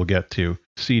 which we will get to,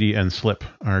 CD and Slip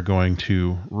are going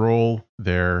to roll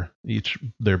they're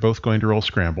both going to roll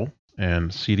scramble.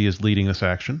 And CD is leading this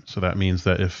action, so that means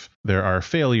that if there are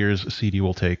failures, CD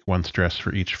will take 1 stress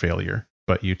for each failure.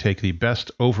 But you take the best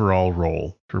overall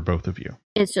roll for both of you.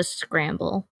 It's just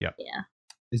scramble. Yep. Yeah.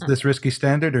 Is this risky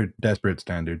standard or desperate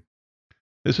standard?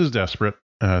 This is desperate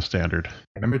standard.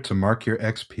 Remember to mark your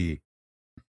XP.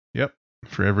 Yep.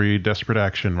 For every desperate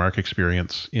action, mark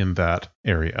experience in that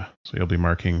area. So you'll be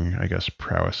marking, I guess,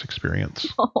 prowess experience.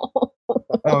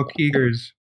 Oh,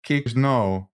 Keegers,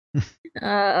 no.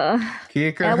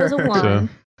 Keeker. That was a 1.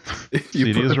 So,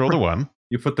 CD has rolled a 1.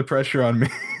 You put the pressure on me.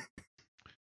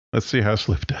 Let's see how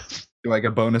Slip does. Do I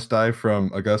get bonus die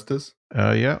from Augustus?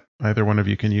 Yeah, either one of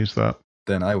you can use that.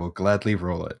 Then I will gladly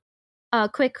roll it.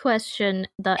 Quick question.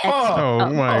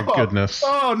 My goodness.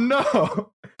 Oh,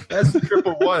 no. That's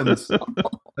triple ones.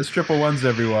 That's triple ones,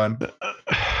 everyone.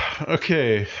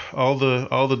 Okay, all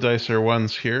the dice are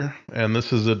 1s here, and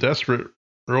this is a desperate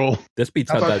roll. This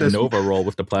beats out that Nova roll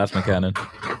with the plasma cannon.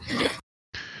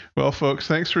 Well, folks,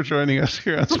 thanks for joining us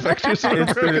here on Spectres.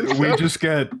 We just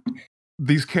get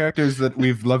these characters that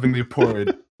we've lovingly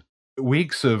poured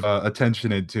weeks of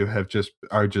attention into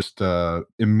are just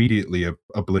immediately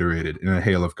obliterated in a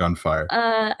hail of gunfire.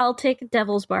 I'll take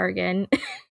Devil's Bargain.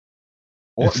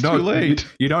 It's too late.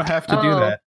 You don't have to do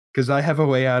that because I have a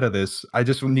way out of this. I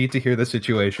just need to hear the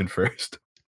situation first.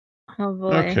 Oh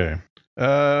boy. Okay.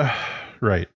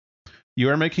 Right. You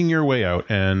are making your way out,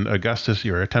 and Augustus,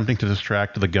 you're attempting to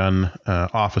distract the gun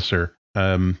officer.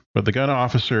 But the gun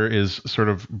officer is sort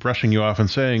of brushing you off and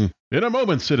saying, "In a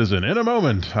moment, citizen, in a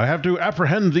moment. I have to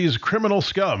apprehend these criminal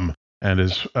scum," and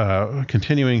is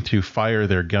continuing to fire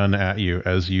their gun at you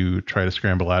as you try to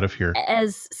scramble out of here.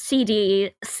 As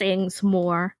CD sings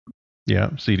more. Yeah,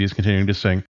 CD is continuing to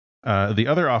sing. The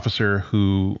other officer,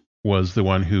 who was the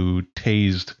one who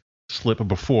tased Slip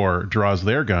before, draws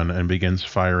their gun and begins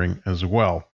firing as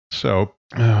well. So,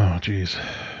 oh, geez.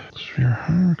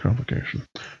 Severe complication.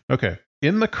 Okay.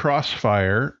 In the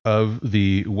crossfire of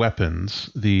the weapons,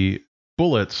 the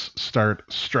bullets start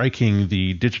striking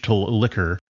the digital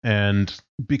liquor. And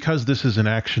because this is an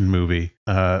action movie,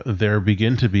 there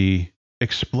begin to be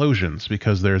explosions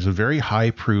because there's a very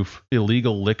high-proof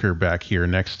illegal liquor back here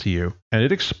next to you. And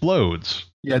it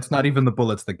explodes. Yeah, it's not even the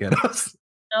bullets that get us.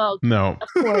 Oh, No.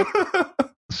 of course.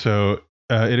 So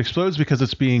it explodes because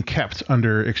it's being kept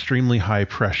under extremely high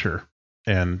pressure.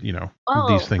 And,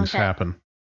 these things happen.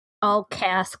 All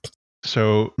casked.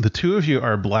 So the two of you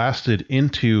are blasted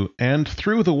into and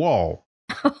through the wall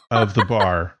of the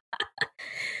bar.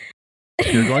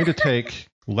 You're going to take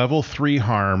level 3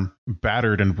 harm,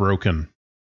 battered and broken.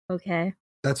 Okay.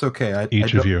 That's okay.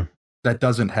 Each of you. That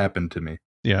doesn't happen to me.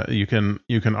 Yeah, you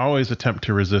can always attempt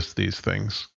to resist these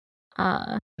things.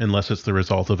 Unless it's the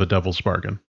result of a devil's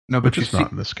bargain. No, but which is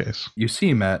not in this case. You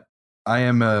see, Matt,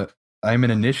 I'm an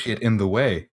initiate in the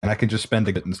way, and I can just spend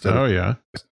it instead. Oh, yeah.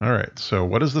 All right. So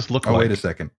what does this look like? Oh, wait a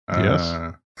second.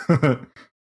 Yes.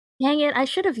 Dang it, I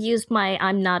should have used my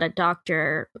I'm not a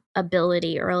doctor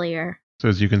ability earlier.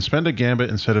 Says you can spend a gambit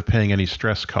instead of paying any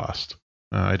stress cost.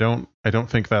 I don't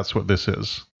think that's what this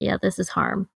is. Yeah, this is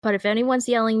harm. But if anyone's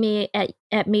yelling me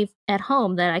at me at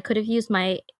home that I could have used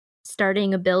my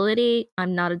starting ability,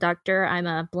 I'm not a doctor, I'm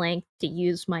a blank to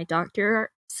use my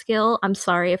doctor skill, I'm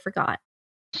sorry, I forgot.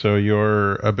 So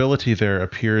your ability there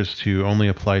appears to only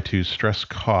apply to stress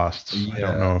costs. Yeah. I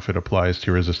don't know if it applies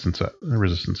to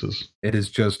resistances. It is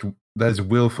just, that is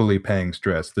willfully paying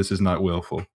stress. This is not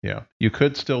willful. Yeah. You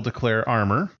could still declare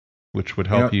armor, which would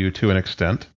help you to an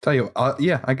extent. Tell you,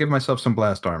 I give myself some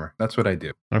blast armor. That's what I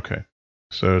do. Okay.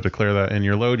 So declare that in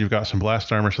your load. You've got some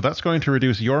blast armor. So that's going to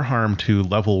reduce your harm to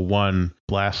level 1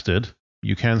 blasted.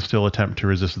 You can still attempt to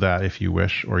resist that if you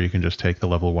wish, or you can just take the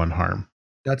level 1 harm.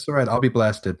 That's all right. I'll be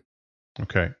blasted.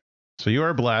 Okay. So you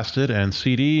are blasted. And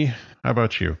CD, how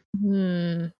about you?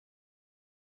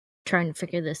 Trying to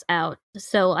figure this out.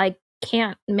 So I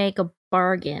can't make a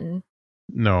bargain.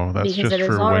 No, that's just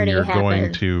for when you're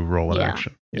going to roll an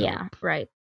action. Yeah, right.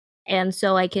 And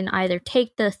so I can either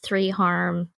take the 3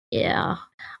 harm. Yeah,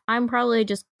 I'm probably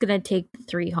just going to take the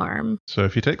 3 harm. So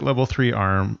if you take level 3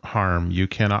 harm, you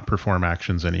cannot perform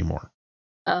actions anymore.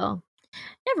 Oh,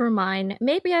 never mind.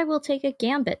 Maybe I will take a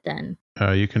gambit then.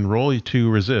 You can roll to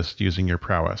resist using your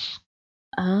prowess.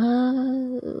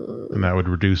 Oh. And that would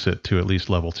reduce it to at least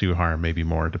level 2 harm, maybe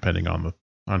more, depending on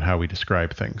how we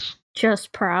describe things.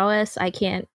 Just prowess? I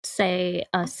can't say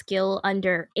a skill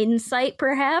under insight,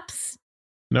 perhaps?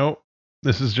 No,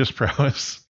 this is just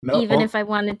prowess. No. Even if I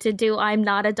wanted to do I'm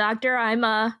not a doctor,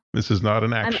 This is not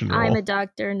an action roll. I'm a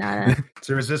doctor, not a... It's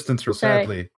a resistance roll,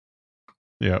 sadly.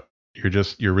 Yeah,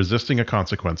 you're resisting a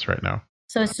consequence right now.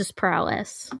 So it's just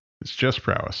prowess. It's just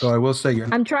prowess. So I will say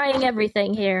I'm trying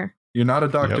everything here. You're not a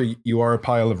doctor, You are a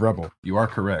pile of rubble. You are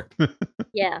correct.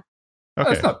 Yeah.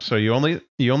 Okay, so you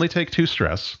only take 2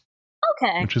 stress.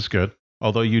 Okay. Which is good.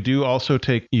 Although you do also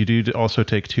take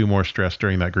 2 more stress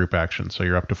during that group action, so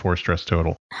you're up to 4 stress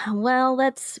total. Well,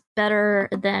 that's better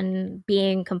than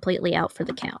being completely out for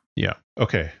the count. Yeah.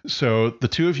 Okay. So the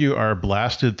 2 of you are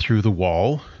blasted through the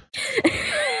wall.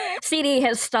 CD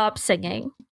has stopped singing.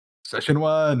 Session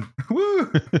 1.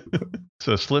 Woo!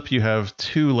 So Slip, you have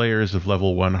 2 layers of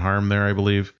level 1 harm there, I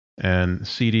believe. And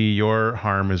CD, your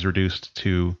harm is reduced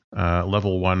to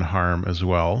level 1 harm as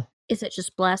well. Is it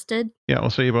just blasted? Yeah, well,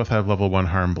 so you both have level 1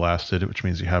 harm blasted, which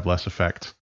means you have less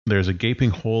effect. There's a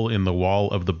gaping hole in the wall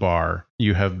of the bar.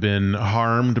 You have been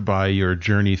harmed by your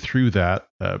journey through that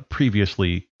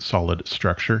previously solid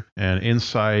structure. And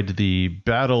inside, the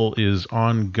battle is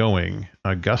ongoing.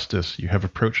 Augustus, you have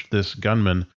approached this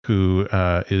gunman who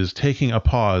is taking a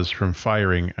pause from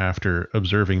firing after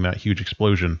observing that huge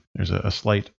explosion. There's a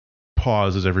slight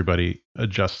pause as everybody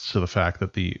adjusts to the fact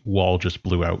that the wall just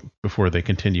blew out before they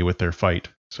continue with their fight.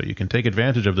 So you can take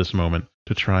advantage of this moment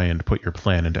to try and put your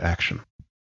plan into action.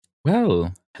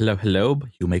 Well, hello,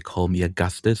 you may call me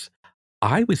Augustus.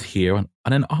 I was here on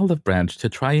an olive branch to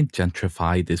try and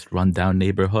gentrify this rundown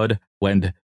neighborhood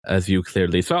when, as you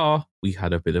clearly saw, we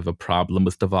had a bit of a problem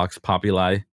with the Vox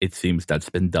Populi. It seems that's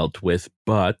been dealt with,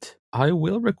 but I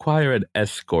will require an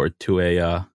escort to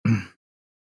a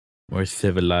more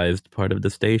civilized part of the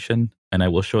station. and I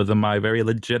will show them my very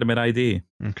legitimate ID.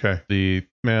 Okay. The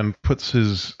man puts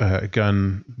his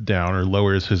gun down, or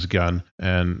lowers his gun,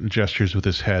 and gestures with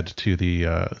his head to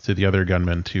the other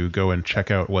gunman to go and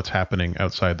check out what's happening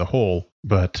outside the hole.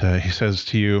 But he says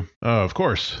to you, "Oh, of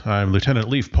course, I'm Lieutenant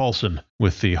Leaf Paulson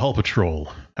with the Hull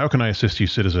Patrol. How can I assist you,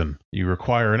 citizen? You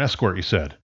require an escort, you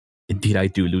said." Indeed I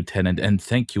do, Lieutenant, and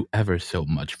thank you ever so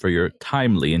much for your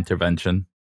timely intervention.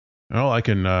 Well, I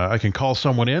can call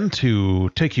someone in to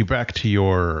take you back to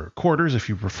your quarters if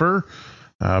you prefer,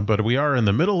 but we are in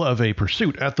the middle of a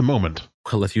pursuit at the moment.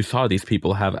 Well, as you saw, these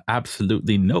people have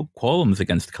absolutely no qualms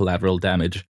against collateral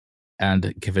damage,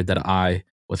 and given that I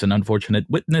was an unfortunate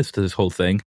witness to this whole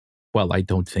thing, well, I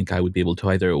don't think I would be able to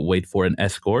either wait for an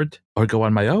escort or go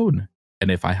on my own.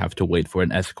 And if I have to wait for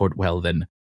an escort, well, then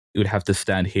you would have to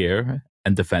stand here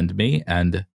and defend me,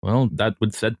 and, well, that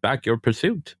would set back your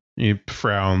pursuit. He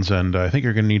frowns, and I think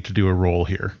you're going to need to do a roll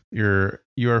here.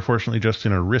 You are fortunately just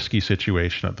in a risky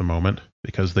situation at the moment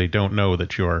because they don't know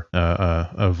that you're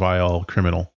a vile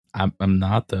criminal. I'm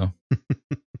not, though.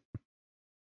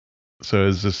 So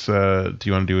is this, do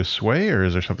you want to do a sway, or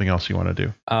is there something else you want to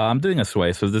do? I'm doing a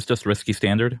sway, so is this just risky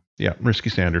standard? Yeah, risky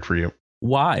standard for you.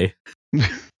 Why?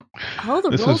 All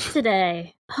the rolls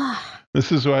today.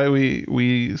 This is why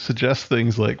we suggest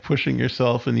things like pushing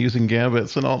yourself and using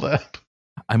gambits and all that.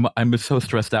 I'm so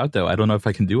stressed out, though. I don't know if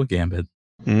I can do a gambit.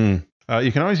 You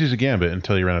can always use a gambit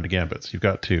until you run out of gambits. You've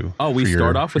got 2. Oh, we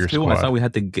start off with 2? Squad. I thought we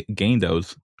had to gain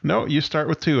those. No, you start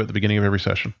with 2 at the beginning of every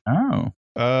session. Oh.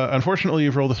 Unfortunately,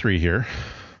 you've rolled a 3 here.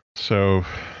 So,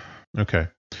 okay.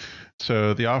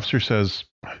 So the officer says,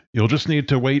 you'll just need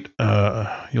to wait.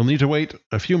 You'll need to wait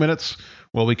a few minutes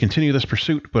while we continue this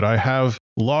pursuit, but I have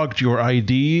logged your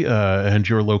ID and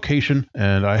your location,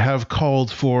 and I have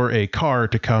called for a car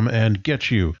to come and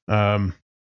get you.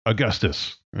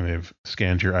 Augustus. And they've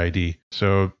scanned your ID.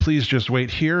 So please just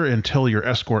wait here until your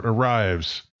escort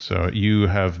arrives. So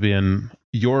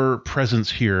your presence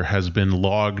here has been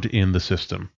logged in the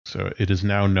system. So it is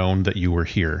now known that you were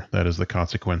here. That is the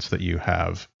consequence that you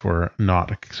have for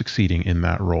not succeeding in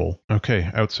that role. Okay,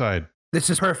 outside. This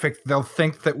is perfect. They'll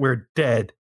think that we're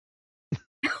dead.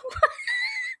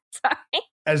 Sorry.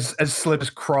 As Slip is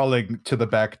crawling to the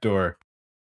back door.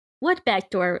 What back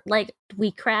door? Like,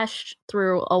 we crashed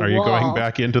through a wall. Are you going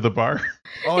back into the bar?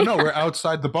 Oh no, we're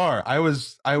outside the bar. I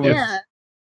was. Yeah.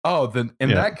 Oh, then in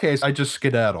that case, I just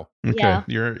skedaddle. Okay, Yeah.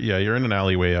 You're in an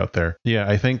alleyway out there. Yeah,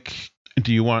 I think.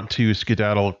 Do you want to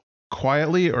skedaddle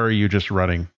quietly, or are you just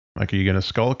running? Like, are you going to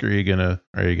skulk, or are you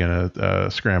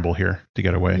gonna scramble here to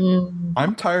get away?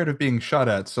 I'm tired of being shot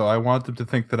at, so I want them to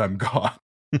think that I'm gone.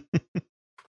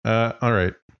 All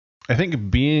right. I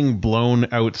think being blown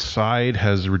outside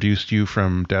has reduced you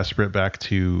from desperate back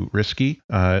to risky,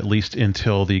 at least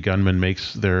until the gunman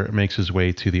makes his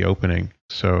way to the opening.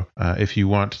 So if you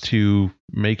want to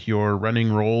make your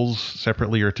running rolls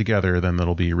separately or together, then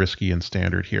that'll be risky and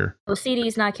standard here.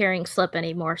 OCD's not carrying Slip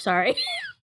anymore, sorry.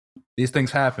 These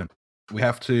things happen. We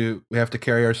have to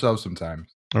carry ourselves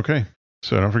sometimes. Okay.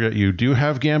 So don't forget, you do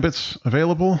have gambits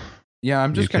available. Yeah,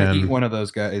 I'm just gonna eat one of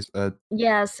those guys.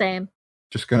 Yeah, same.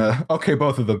 Just gonna. Okay,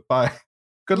 both of them. Bye.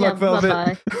 Good luck, Velvet.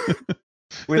 Bye-bye.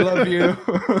 We love you.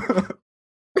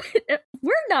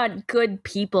 We're not good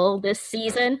people this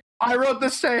season. I wrote the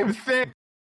same thing.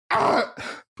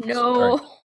 No. Sorry.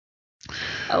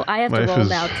 Oh, I have to roll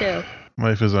now too.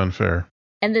 Life is unfair.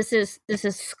 And this is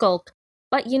Skulk.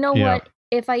 But you know what?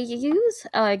 If I use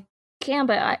a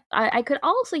Gambit, I could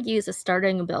also use a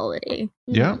starting ability.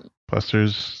 Yeah. Plus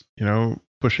there's,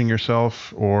 pushing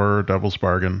yourself or Devil's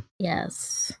Bargain.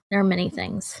 Yes. There are many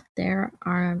things.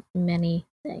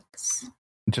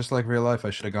 Just like real life,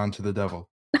 I should have gone to the devil.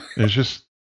 This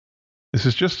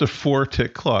is just a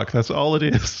 4-tick clock. That's all it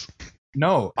is.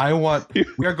 No,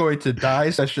 we are going to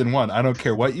die session 1. I don't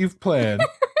care what you've planned.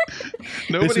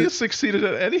 Nobody has succeeded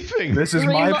at anything. This is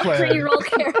my plan. Reroll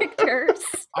characters.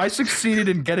 I succeeded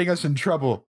in getting us in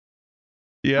trouble.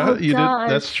 Yeah, you did.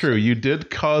 That's true. You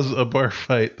did cause a bar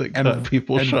fight that got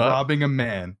people and shot. Robbing a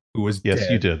man who was dead.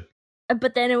 Yes, you did.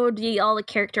 But then it would be all the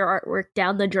character artwork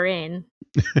down the drain.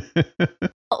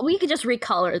 We could just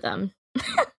recolor them.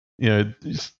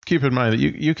 Just keep in mind that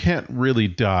you can't really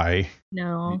die.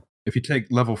 No. If you take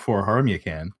level 4 harm, you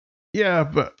can. Yeah,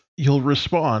 but you'll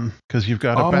respawn because you've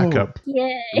got a backup.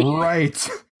 Yay. Right.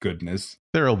 Goodness.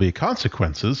 There'll be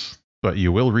consequences, but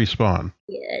you will respawn.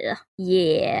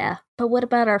 Yeah. But what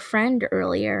about our friend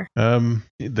earlier?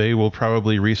 They will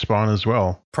probably respawn as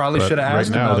well. Probably should have asked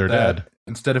right now about they're that dead.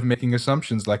 instead of making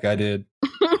assumptions like I did.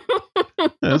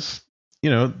 Yes,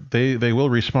 they will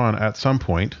respawn at some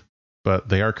point, but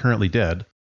they are currently dead,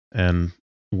 and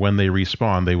when they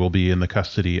respawn, they will be in the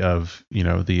custody of,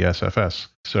 the SFS.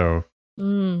 So,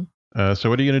 Mm. so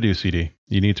what are you going to do, CD?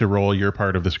 You need to roll your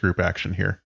part of this group action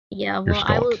here. Yeah, Your well,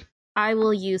 skulk. I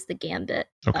will use the gambit.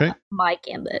 Okay. My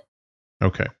gambit.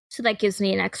 Okay. So that gives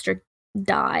me an extra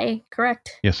die,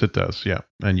 correct? Yes, it does. Yeah.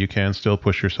 And you can still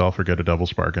push yourself or get a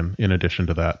doubles bargain in addition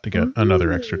to that to get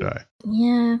another extra die.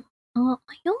 Yeah. Well,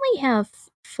 I only have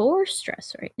 4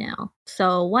 stress right now.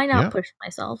 So why not push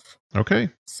myself? Okay.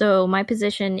 So my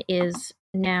position is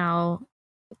now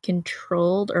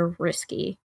controlled or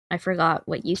risky. I forgot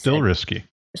what you said. Still risky.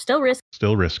 Still risky.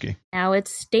 Still risky. Now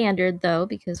it's standard though,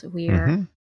 because we are. Mm-hmm.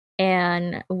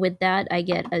 And with that, I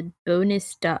get a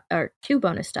bonus die, or 2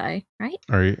 bonus die, right?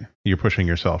 Are you're pushing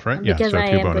yourself, right? Because so I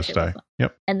 2 am bonus pushing die. myself.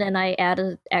 Yep. And then I add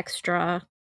an extra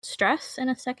stress in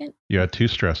a second. You add 2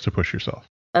 stress to push yourself.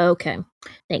 Okay.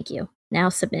 Thank you. Now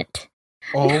submit.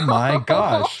 Oh my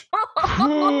gosh.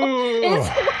 It's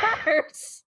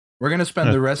worse. We're going to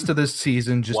spend the rest of this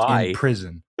season just in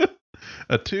prison.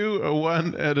 A 2, a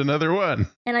 1, and another 1.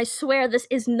 And I swear this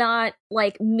is not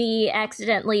like me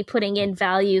accidentally putting in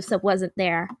values that wasn't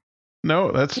there.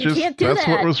 No, that's You can't do that's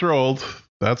what that. was rolled.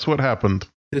 That's what happened.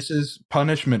 This is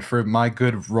punishment for my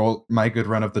good run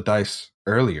of the dice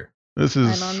earlier. This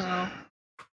is I don't know.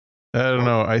 I don't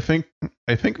know. I think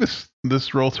this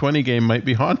Roll20 game might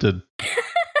be haunted.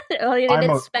 Oh, you did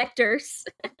inspectors.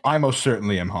 I most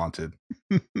certainly am haunted.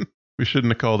 We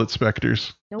shouldn't have called it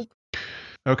specters. Nope.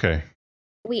 Okay.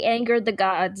 We angered the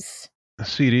gods.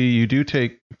 CD, you do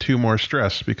take 2 more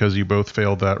stress because you both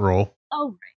failed that roll. Oh,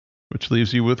 right. Which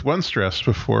leaves you with 1 stress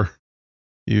before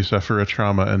you suffer a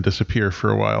trauma and disappear for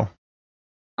a while.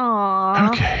 Aww.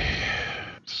 Okay.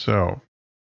 So,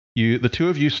 the 2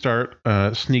 of you start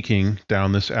sneaking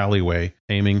down this alleyway,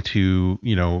 aiming to,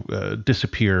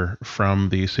 disappear from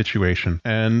the situation.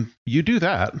 And you do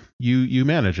that. You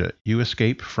manage it. You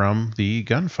escape from the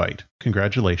gunfight.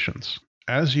 Congratulations.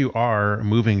 As you are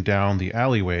moving down the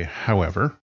alleyway,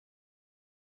 however,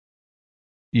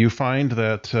 you find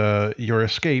that your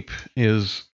escape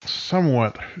is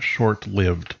somewhat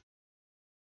short-lived.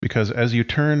 Because as you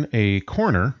turn a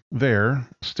corner, there,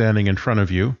 standing in front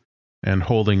of you, and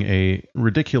holding a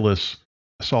ridiculous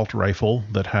assault rifle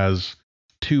that has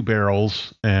 2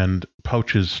 barrels and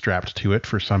pouches strapped to it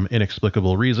for some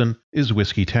inexplicable reason, is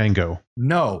Whiskey Tango.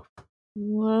 No.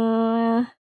 What?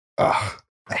 Ugh,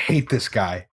 I hate this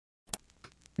guy.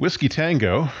 Whiskey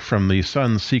Tango, from the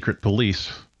Sun's Secret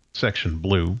Police, Section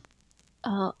Blue,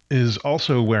 is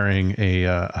also wearing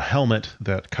a helmet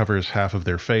that covers half of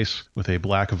their face with a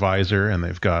black visor, and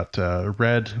they've got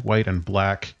red, white, and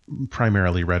black,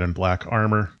 primarily red and black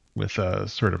armor with a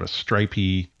sort of a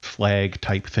stripy flag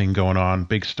type thing going on,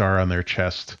 big star on their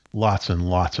chest, lots and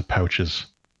lots of pouches.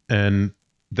 And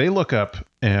they look up,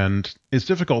 and it's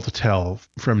difficult to tell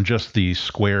from just the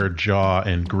square jaw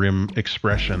and grim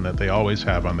expression that they always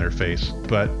have on their face,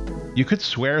 but you could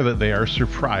swear that they are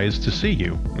surprised to see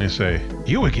you. They say,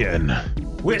 "You again."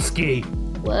 Whiskey.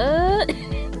 What?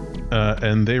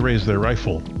 And they raise their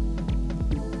rifle.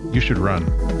 You should run.